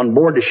 he was on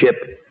board a ship,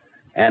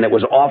 and it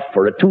was off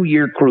for a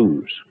 2-year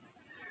cruise.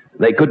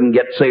 They couldn't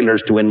get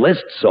sailors to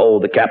enlist, so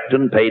the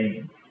captain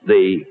paid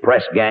the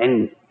press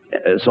gang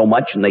so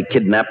much, and they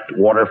kidnapped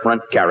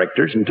waterfront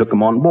characters and took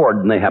them on board,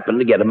 and they happened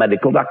to get a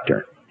medical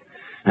doctor.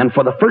 And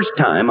for the first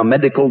time, a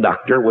medical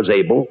doctor was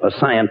able, a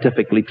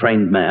scientifically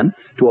trained man,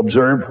 to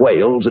observe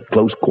whales at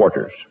close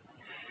quarters.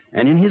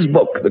 And in his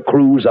book, The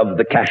Cruise of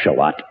the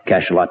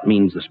Cachalot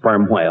means the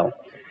sperm whale,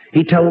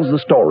 he tells the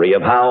story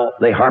of how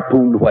they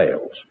harpooned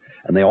whales.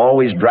 And they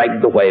always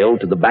dragged the whale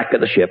to the back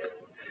of the ship,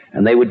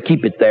 and they would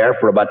keep it there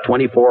for about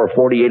 24 or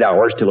 48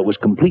 hours till it was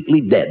completely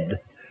dead,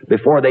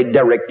 before they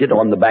derricked it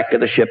on the back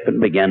of the ship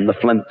and began the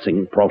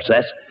flensing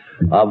process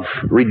of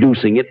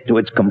reducing it to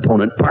its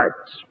component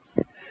parts.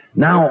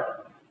 Now,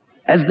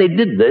 as they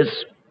did this,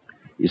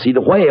 you see,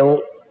 the whale,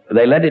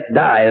 they let it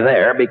die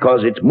there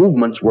because its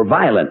movements were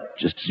violent.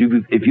 Just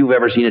if you've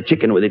ever seen a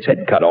chicken with its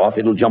head cut off,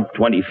 it'll jump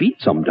 20 feet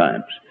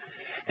sometimes.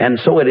 And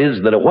so it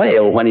is that a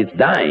whale, when it's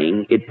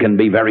dying, it can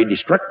be very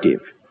destructive.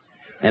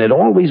 And it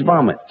always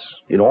vomits.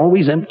 It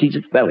always empties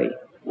its belly.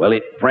 Well,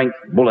 Frank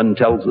Bullen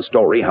tells the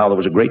story how there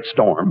was a great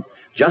storm,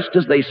 just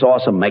as they saw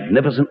some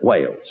magnificent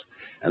whales.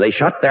 And they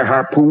shot their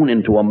harpoon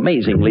into an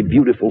amazingly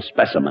beautiful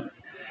specimen.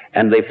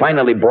 And they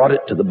finally brought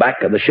it to the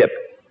back of the ship.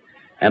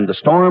 And the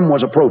storm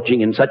was approaching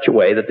in such a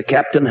way that the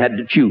captain had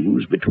to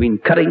choose between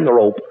cutting the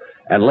rope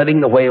and letting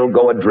the whale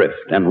go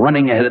adrift and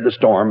running ahead of the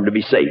storm to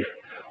be safe,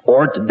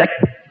 or to deck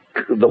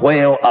the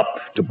whale up,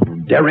 to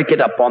derrick it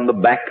up on the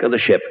back of the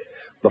ship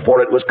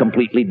before it was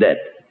completely dead.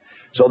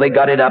 So they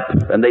got it up,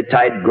 and they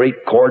tied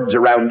great cords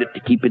around it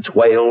to keep its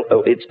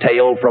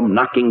tail from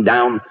knocking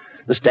down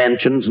the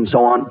stanchions and so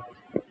on.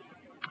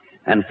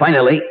 And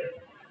finally,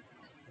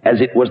 as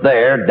it was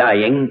there,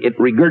 dying, it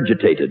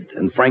regurgitated.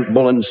 And Frank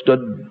Bullen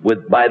stood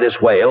by this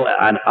whale,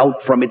 and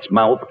out from its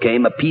mouth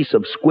came a piece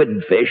of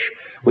squid fish,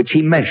 which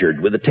he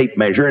measured with a tape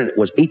measure, and it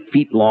was 8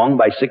 feet long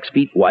by 6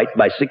 feet wide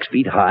by 6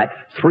 feet high,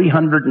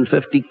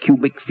 350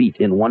 cubic feet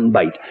in one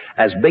bite,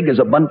 as big as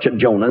a bunch of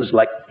Jonahs,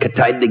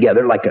 tied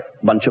together like a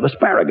bunch of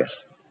asparagus.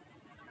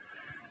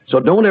 So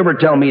don't ever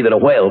tell me that a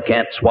whale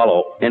can't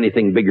swallow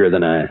anything bigger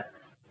than a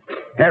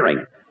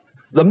herring.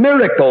 The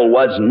miracle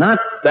was not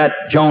that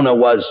Jonah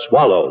was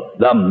swallowed.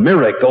 The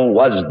miracle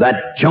was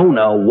that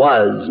Jonah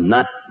was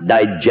not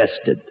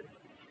digested.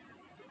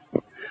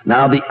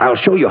 Now, I'll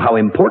show you how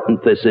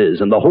important this is,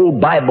 and the whole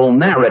Bible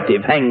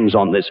narrative hangs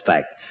on this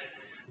fact.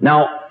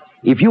 Now,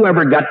 if you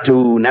ever got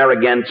to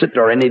Narragansett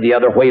or any of the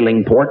other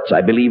whaling ports, I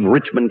believe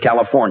Richmond,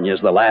 California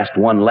is the last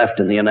one left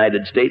in the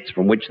United States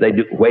from which they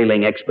do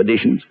whaling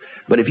expeditions.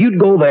 But if you'd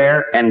go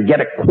there and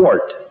get a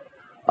quart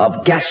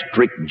of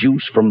gastric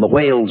juice from the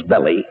whale's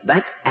belly,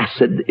 that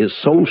acid is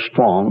so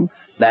strong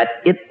that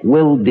it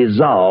will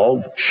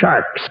dissolve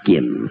shark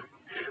skin,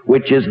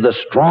 which is the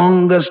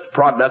strongest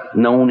product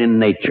known in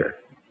nature.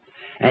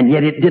 And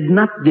yet it did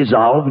not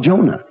dissolve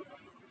Jonah.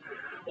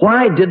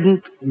 Why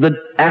didn't the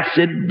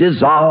acid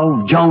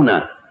dissolve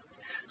Jonah?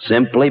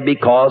 Simply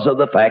because of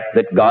the fact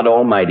that God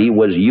Almighty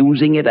was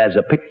using it as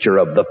a picture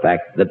of the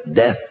fact that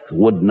death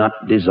would not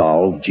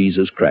dissolve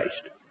Jesus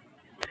Christ.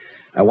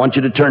 I want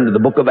you to turn to the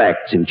book of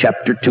Acts in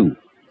chapter 2.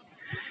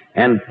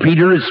 And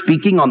Peter is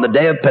speaking on the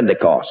day of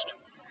Pentecost.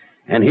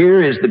 And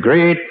here is the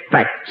great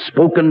fact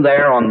spoken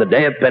there on the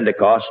day of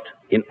Pentecost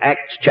in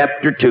Acts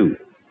chapter 2,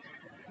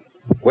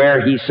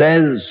 where he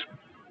says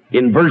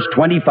in verse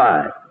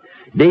 25,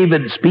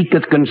 David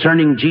speaketh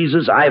concerning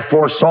Jesus, I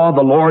foresaw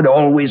the Lord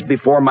always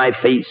before my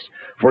face,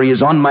 for he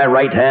is on my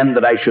right hand,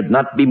 that I should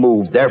not be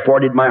moved.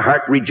 Therefore did my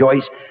heart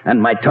rejoice, and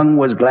my tongue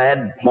was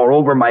glad.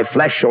 Moreover, my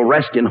flesh shall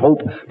rest in hope,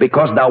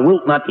 because thou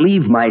wilt not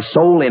leave my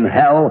soul in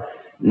hell,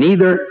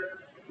 neither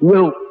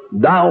wilt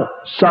thou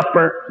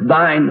suffer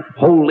thine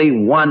Holy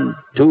One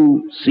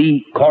to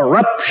see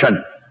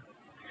corruption.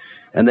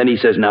 And then he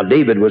says, now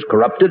David was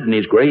corrupted, and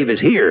his grave is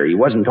here. He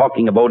wasn't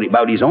talking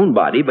about his own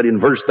body, but in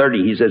verse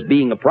 30 he says,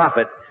 being a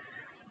prophet,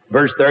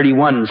 Verse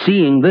 31,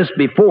 seeing this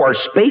before,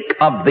 spake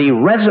of the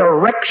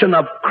resurrection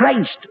of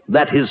Christ,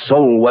 that his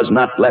soul was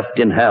not left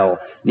in hell,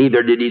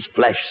 neither did his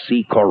flesh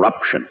see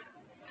corruption.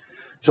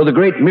 So the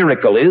great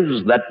miracle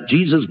is that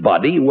Jesus'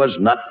 body was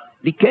not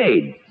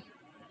decayed.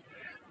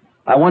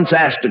 I once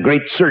asked a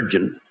great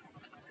surgeon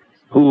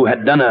who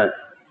had done a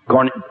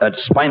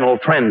spinal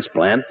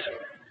transplant,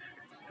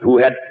 who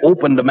had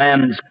opened a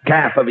man's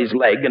calf of his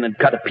leg and had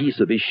cut a piece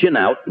of his shin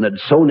out and had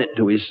sewn it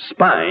to his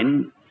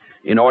spine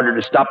in order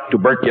to stop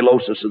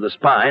tuberculosis of the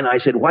spine. I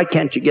said, why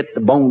can't you get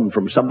the bone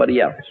from somebody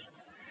else?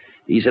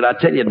 He said, I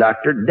tell you,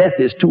 doctor, death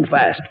is too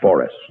fast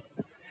for us.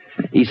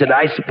 He said,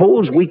 I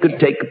suppose we could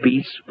take a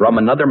piece from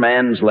another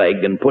man's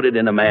leg and put it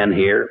in a man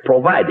here,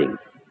 providing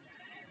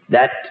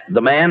that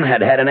the man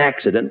had had an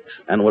accident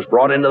and was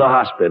brought into the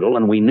hospital,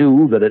 and we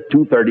knew that at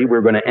 2:30 we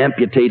were going to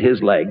amputate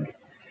his leg.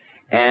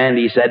 And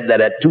he said that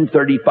at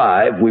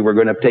 2:35 we were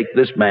going to take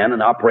this man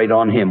and operate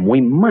on him.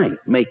 We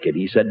might make it,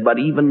 he said, but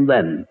even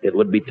then it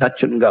would be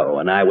touch and go,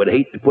 and I would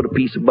hate to put a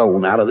piece of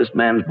bone out of this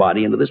man's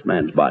body into this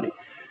man's body.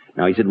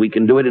 Now, he said, we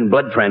can do it in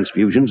blood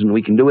transfusions and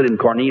we can do it in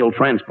corneal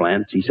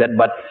transplants. He said,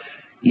 but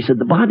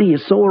the body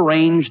is so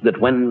arranged that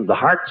when the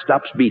heart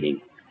stops beating,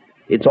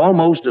 it's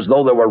almost as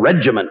though there were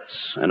regiments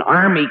and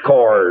army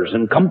corps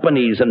and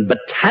companies and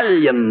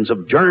battalions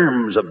of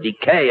germs of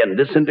decay and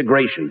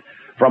disintegration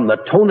from the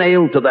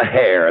toenail to the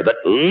hair that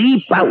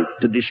leap out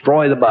to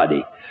destroy the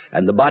body.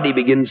 And the body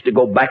begins to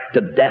go back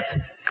to death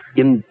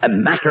in a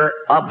matter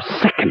of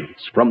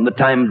seconds from the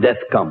time death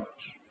comes.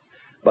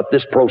 But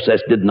this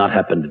process did not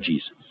happen to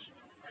Jesus.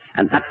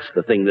 And that's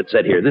the thing that's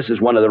said here. This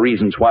is one of the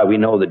reasons why we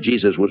know that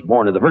Jesus was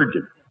born of the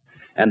Virgin,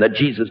 and that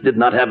Jesus did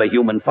not have a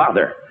human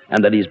father,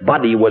 and that his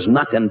body was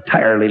not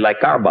entirely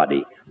like our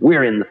body.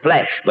 We're in the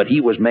flesh, but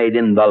he was made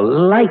in the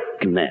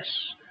likeness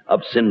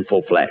of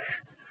sinful flesh.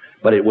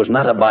 But it was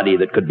not a body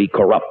that could be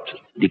corrupt,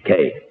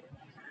 decay.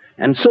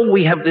 And so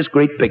we have this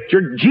great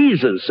picture.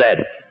 Jesus said,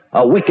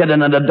 a wicked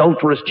and an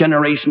adulterous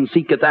generation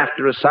seeketh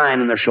after a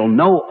sign, and there shall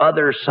no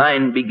other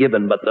sign be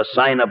given but the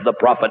sign of the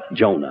prophet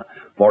Jonah.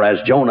 For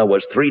as Jonah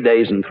was 3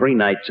 days and 3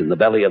 nights in the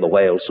belly of the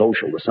whale, so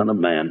shall the Son of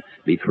Man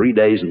be 3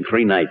 days and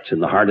 3 nights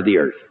in the heart of the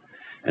earth.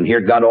 And here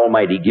God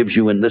Almighty gives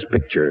you in this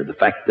picture the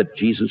fact that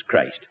Jesus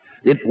Christ,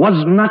 it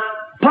was not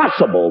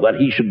possible that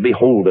he should be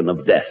holden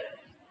of death.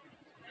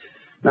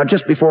 Now,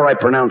 just before I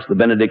pronounce the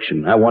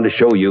benediction, I want to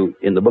show you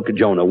in the book of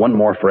Jonah one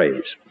more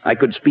phrase. I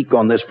could speak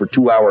on this for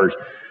 2 hours,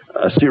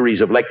 a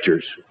series of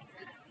lectures.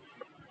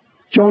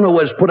 Jonah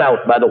was put out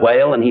by the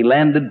whale and he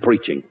landed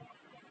preaching.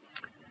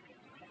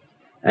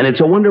 And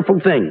it's a wonderful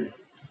thing,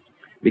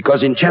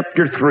 because in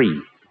chapter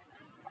 3,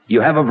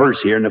 you have a verse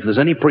here, and if there's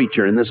any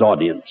preacher in this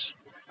audience,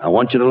 I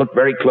want you to look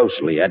very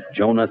closely at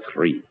Jonah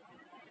 3.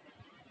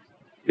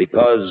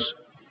 Because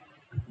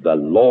the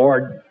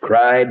Lord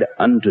cried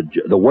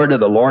the word of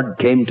the Lord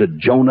came to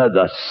Jonah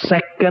the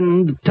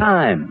second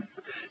time,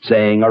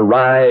 saying,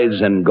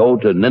 Arise and go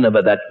to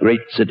Nineveh, that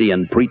great city,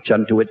 and preach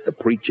unto it the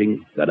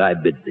preaching that I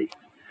bid thee.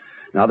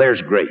 Now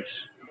there's grace.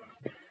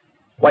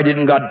 Why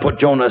didn't God put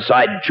Jonah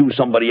aside and choose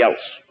somebody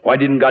else? Why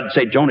didn't God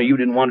say, Jonah, you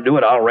didn't want to do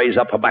it, I'll raise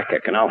up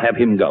Habakkuk and I'll have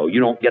him go.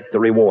 You don't get the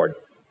reward.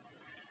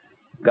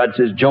 God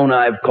says, Jonah,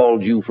 I've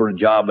called you for a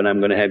job and I'm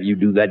going to have you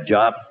do that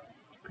job.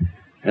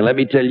 And let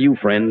me tell you,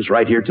 friends,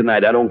 right here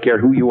tonight, I don't care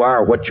who you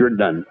are or what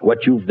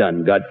you've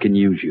done, God can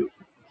use you.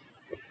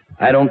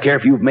 I don't care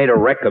if you've made a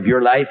wreck of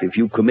your life, if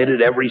you've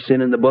committed every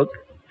sin in the book,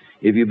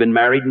 if you've been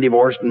married and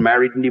divorced and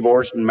married and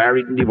divorced and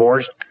married and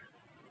divorced.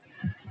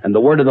 And the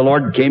word of the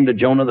Lord came to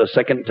Jonah the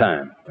second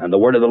time. And the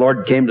word of the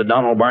Lord came to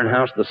Donald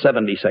Barnhouse the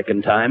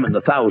 72nd time and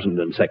the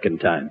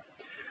 1002nd time.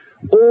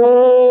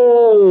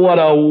 Oh, what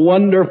a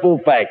wonderful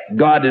fact.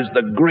 God is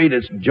the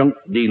greatest junk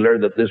dealer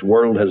that this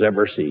world has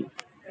ever seen.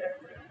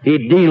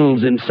 He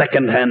deals in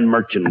second-hand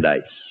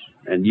merchandise.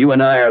 And you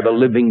and I are the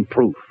living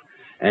proof.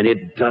 And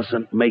it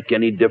doesn't make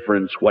any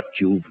difference what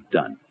you've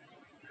done.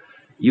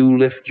 You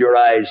lift your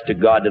eyes to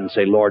God and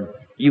say, Lord,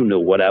 you knew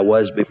what I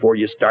was before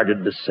you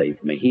started to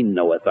save me. He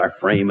knoweth our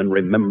frame and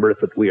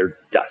remembereth that we are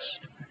dust.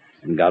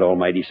 And God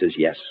Almighty says,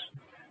 yes,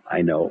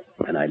 I know,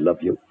 and I love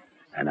you,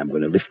 and I'm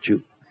going to lift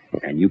you.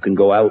 And you can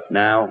go out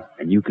now,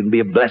 and you can be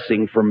a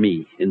blessing for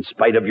me. In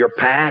spite of your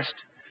past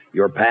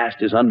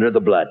is under the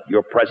blood.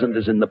 Your present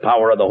is in the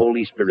power of the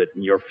Holy Spirit,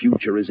 and your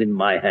future is in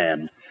my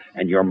hand,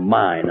 and you're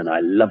mine, and I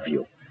love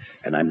you.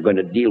 And I'm going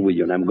to deal with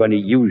you, and I'm going to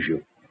use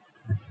you.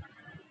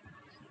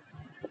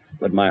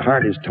 But my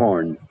heart is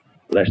torn,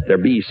 lest there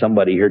be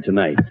somebody here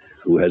tonight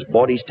who has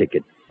bought his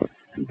ticket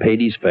and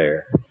paid his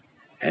fare,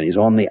 and is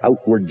on the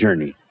outward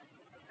journey,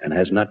 and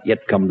has not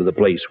yet come to the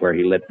place where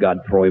he let God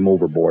throw him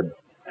overboard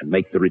and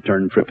make the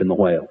return trip in the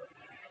whale.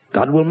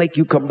 God will make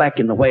you come back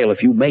in the whale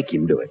if you make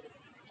him do it.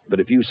 But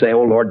if you say,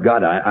 oh, Lord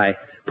God, I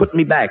put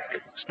me back,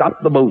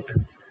 stop the boat,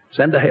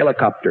 send a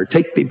helicopter,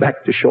 take me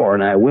back to shore,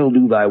 and I will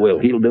do thy will,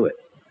 he'll do it.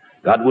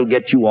 God will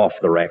get you off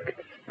the wreck.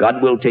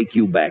 God will take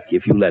you back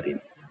if you let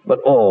him. But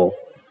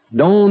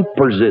don't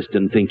persist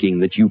in thinking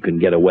that you can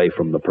get away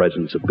from the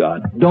presence of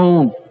God.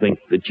 Don't think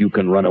that you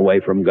can run away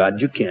from God.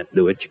 You can't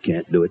do it, you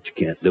can't do it, you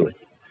can't do it.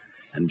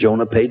 And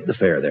Jonah paid the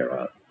fare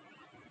thereof.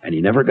 And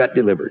he never got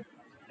delivered.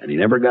 And he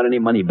never got any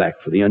money back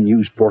for the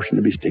unused portion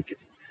of his ticket.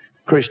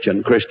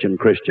 Christian,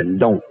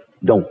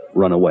 don't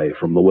run away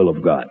from the will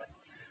of God.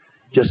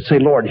 Just say,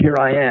 Lord, here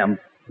I am,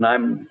 and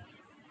I'm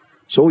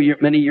so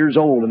many years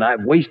old, and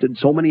I've wasted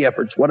so many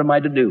efforts. What am I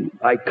to do?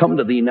 I come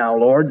to thee now,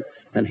 Lord,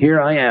 and here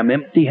I am,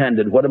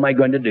 empty-handed. What am I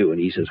going to do? And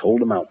he says,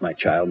 hold them out, my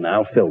child, and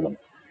I'll fill them.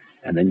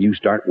 And then you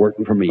start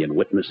working for me and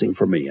witnessing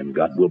for me, and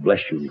God will bless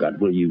you, and God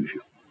will use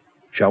you.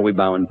 Shall we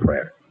bow in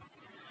prayer?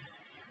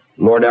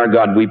 Lord our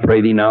God, we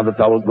pray thee now that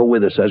thou wilt go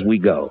with us as we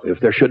go. If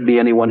there should be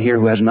anyone here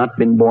who has not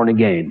been born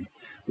again,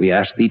 we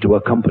ask thee to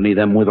accompany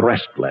them with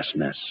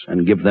restlessness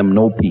and give them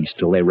no peace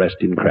till they rest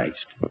in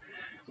Christ.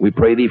 We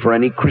pray thee for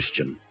any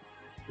Christian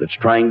that's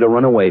trying to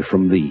run away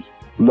from thee.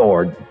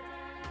 Lord,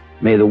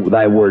 may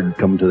thy word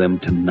come to them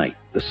tonight,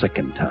 the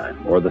second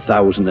time, or the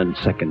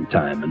 1,002nd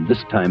time, and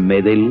this time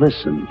may they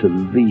listen to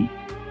thee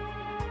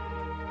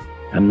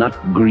and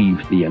not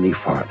grieve thee any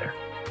farther.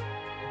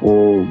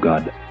 O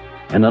God,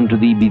 and unto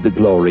thee be the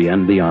glory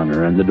and the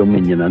honor and the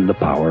dominion and the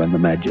power and the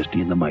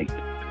majesty and the might.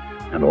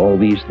 And all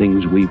these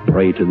things we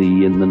pray to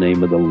thee in the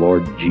name of the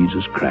Lord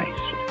Jesus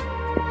Christ.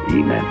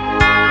 Amen.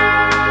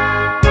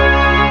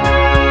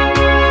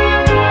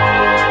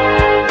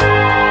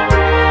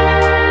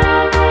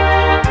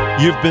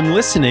 You've been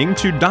listening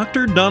to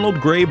Dr.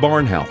 Donald Gray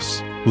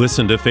Barnhouse.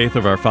 Listen to Faith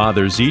of Our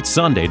Fathers each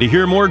Sunday to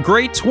hear more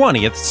great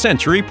 20th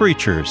century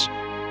preachers.